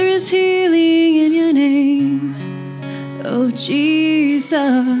 There is healing in your name. Oh, Jesus.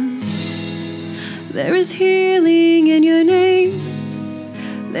 There is healing in your name.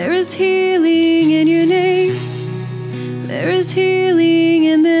 There is healing in your name. There is healing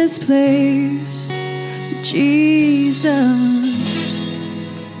in this place. Jesus.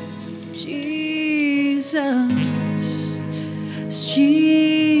 Jesus.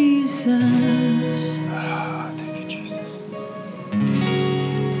 Jesus. Thank you, Jesus.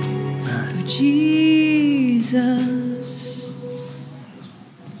 Jesus.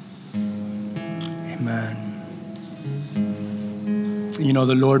 Amen. You know,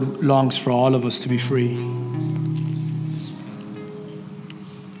 the Lord longs for all of us to be free.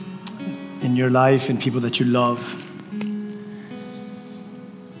 In your life and people that you love.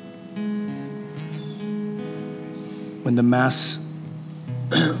 When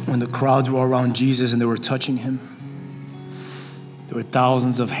the crowds were around Jesus and they were touching Him, there were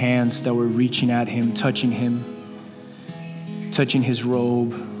thousands of hands that were reaching at Him, touching His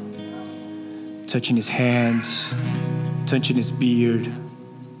robe, touching His hands, touching His beard,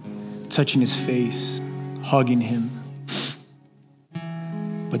 touching His face, hugging Him.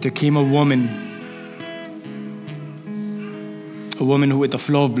 But there came a woman a woman who with the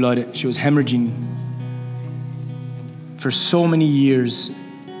flow of blood, she was hemorrhaging. For so many years,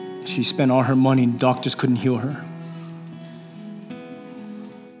 she spent all her money and doctors couldn't heal her.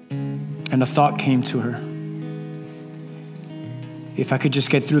 And a thought came to her. If I could just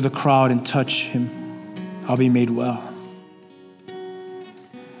get through the crowd and touch him, I'll be made well.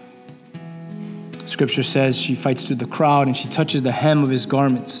 Scripture says she fights through the crowd and she touches the hem of his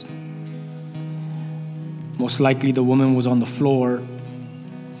garments. Most likely the woman was on the floor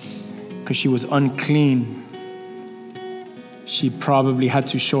because she was unclean. She probably had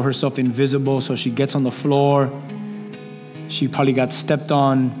to show herself invisible, so she gets on the floor. She probably got stepped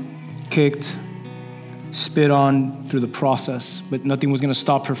on, kicked, spit on through the process, but nothing was going to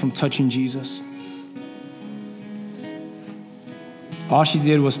stop her from touching Jesus. All she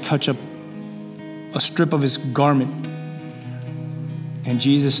did was touch a strip of his garment. And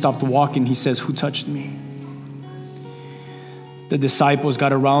Jesus stopped walking. He says, "Who touched me?" The disciples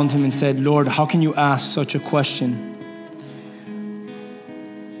got around him and said, "Lord, how can you ask such a question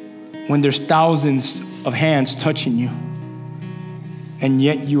when there's thousands of hands touching you, and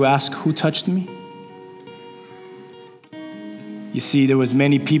yet you ask, 'Who touched me?'" You see, there was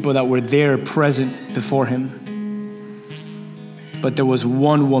many people that were there present before him, but there was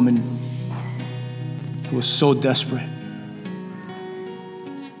one woman who was so desperate,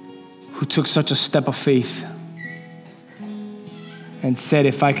 who took such a step of faith and said,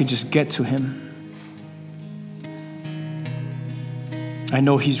 "If I could just get to him, I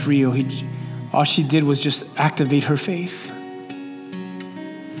know he's real." All she did was just activate her faith.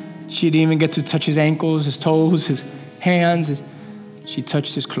 She didn't even get to touch his ankles, his toes, his hands. She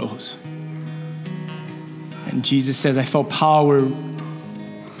touched his clothes. And Jesus says, "I felt power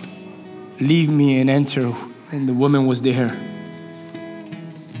leave me and enter." And the woman was there.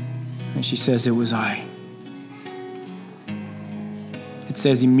 And she says, "It was I." It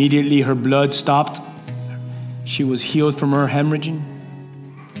says immediately her blood stopped. She was healed from her hemorrhaging.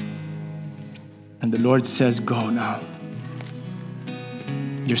 And the Lord says, "Go now.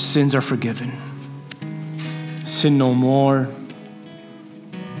 Your sins are forgiven. Sin no more."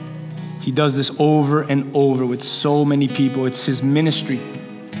 He does this over and over with so many people. It's his ministry.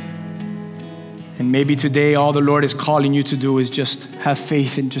 And maybe today all the Lord is calling you to do is just have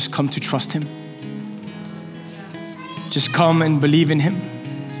faith and just come to trust him. Just come and believe in him.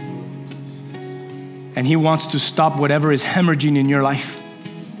 And he wants to stop whatever is hemorrhaging in your life.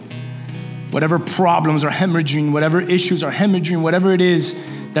 Whatever problems are hemorrhaging, whatever issues are hemorrhaging, whatever it is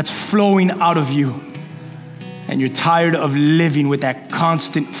that's flowing out of you. And you're tired of living with that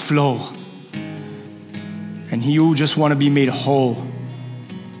constant flow. And you just want to be made whole.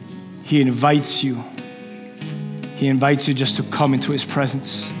 He invites you. He invites you just to come into his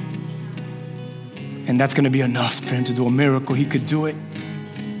presence. And that's going to be enough for him to do a miracle. He could do it.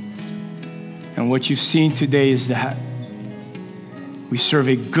 And what you've seen today is that we serve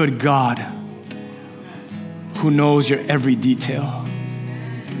a good God who knows your every detail.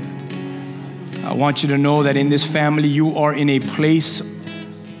 I want you to know that in this family, you are in a place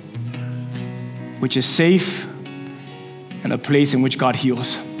which is safe and a place in which God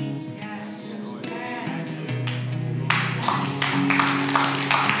heals.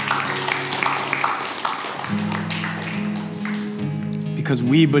 Because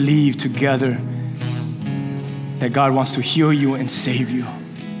we believe together that God wants to heal you and save you.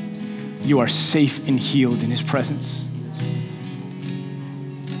 You are safe and healed in his presence.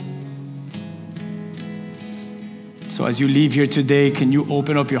 So as you leave here today, can you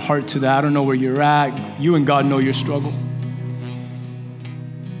open up your heart to that? I don't know where you're at. You and God know your struggle.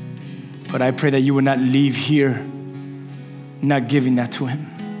 But I pray that you would not leave here not giving that to him.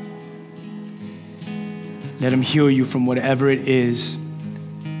 Let him heal you from whatever it is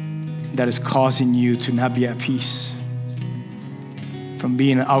that is causing you to not be at peace, from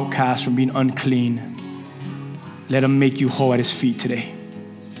being an outcast, from being unclean. Let him make you whole at his feet today,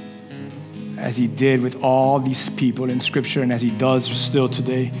 as he did with all these people in Scripture and as he does still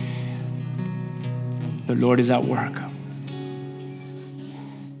today. The Lord is at work.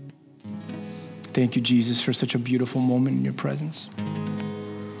 Thank you, Jesus, for such a beautiful moment in your presence.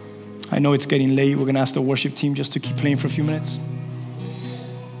 I know it's getting late. We're going to ask the worship team just to keep playing for a few minutes.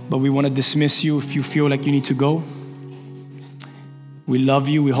 But we want to dismiss you if you feel like you need to go. We love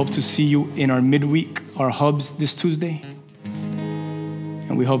you. We hope to see you in our midweek, our hubs this Tuesday.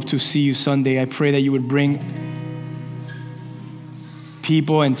 And we hope to see you Sunday. I pray that you would bring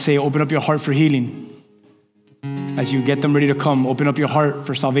people and say, open up your heart for healing. As you get them ready to come, open up your heart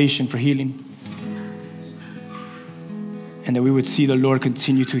for salvation, for healing. And that we would see the Lord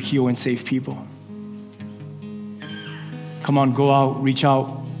continue to heal and save people. Come on, go out, reach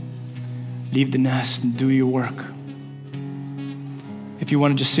out, leave the nest and do your work. If you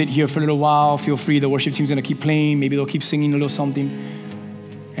want to just sit here for a little while, feel free. The worship team's going to keep playing. Maybe they'll keep singing a little something.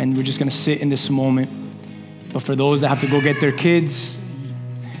 And we're just going to sit in this moment. But for those that have to go get their kids,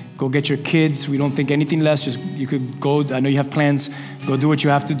 go get your kids. We don't think anything less. Just you could go. I know you have plans. Go do what you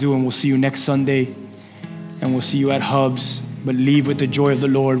have to do, and we'll see you next Sunday. And we'll see you at Hubs. But leave with the joy of the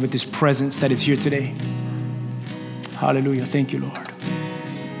Lord, with His presence that is here today. Hallelujah. Thank you, Lord.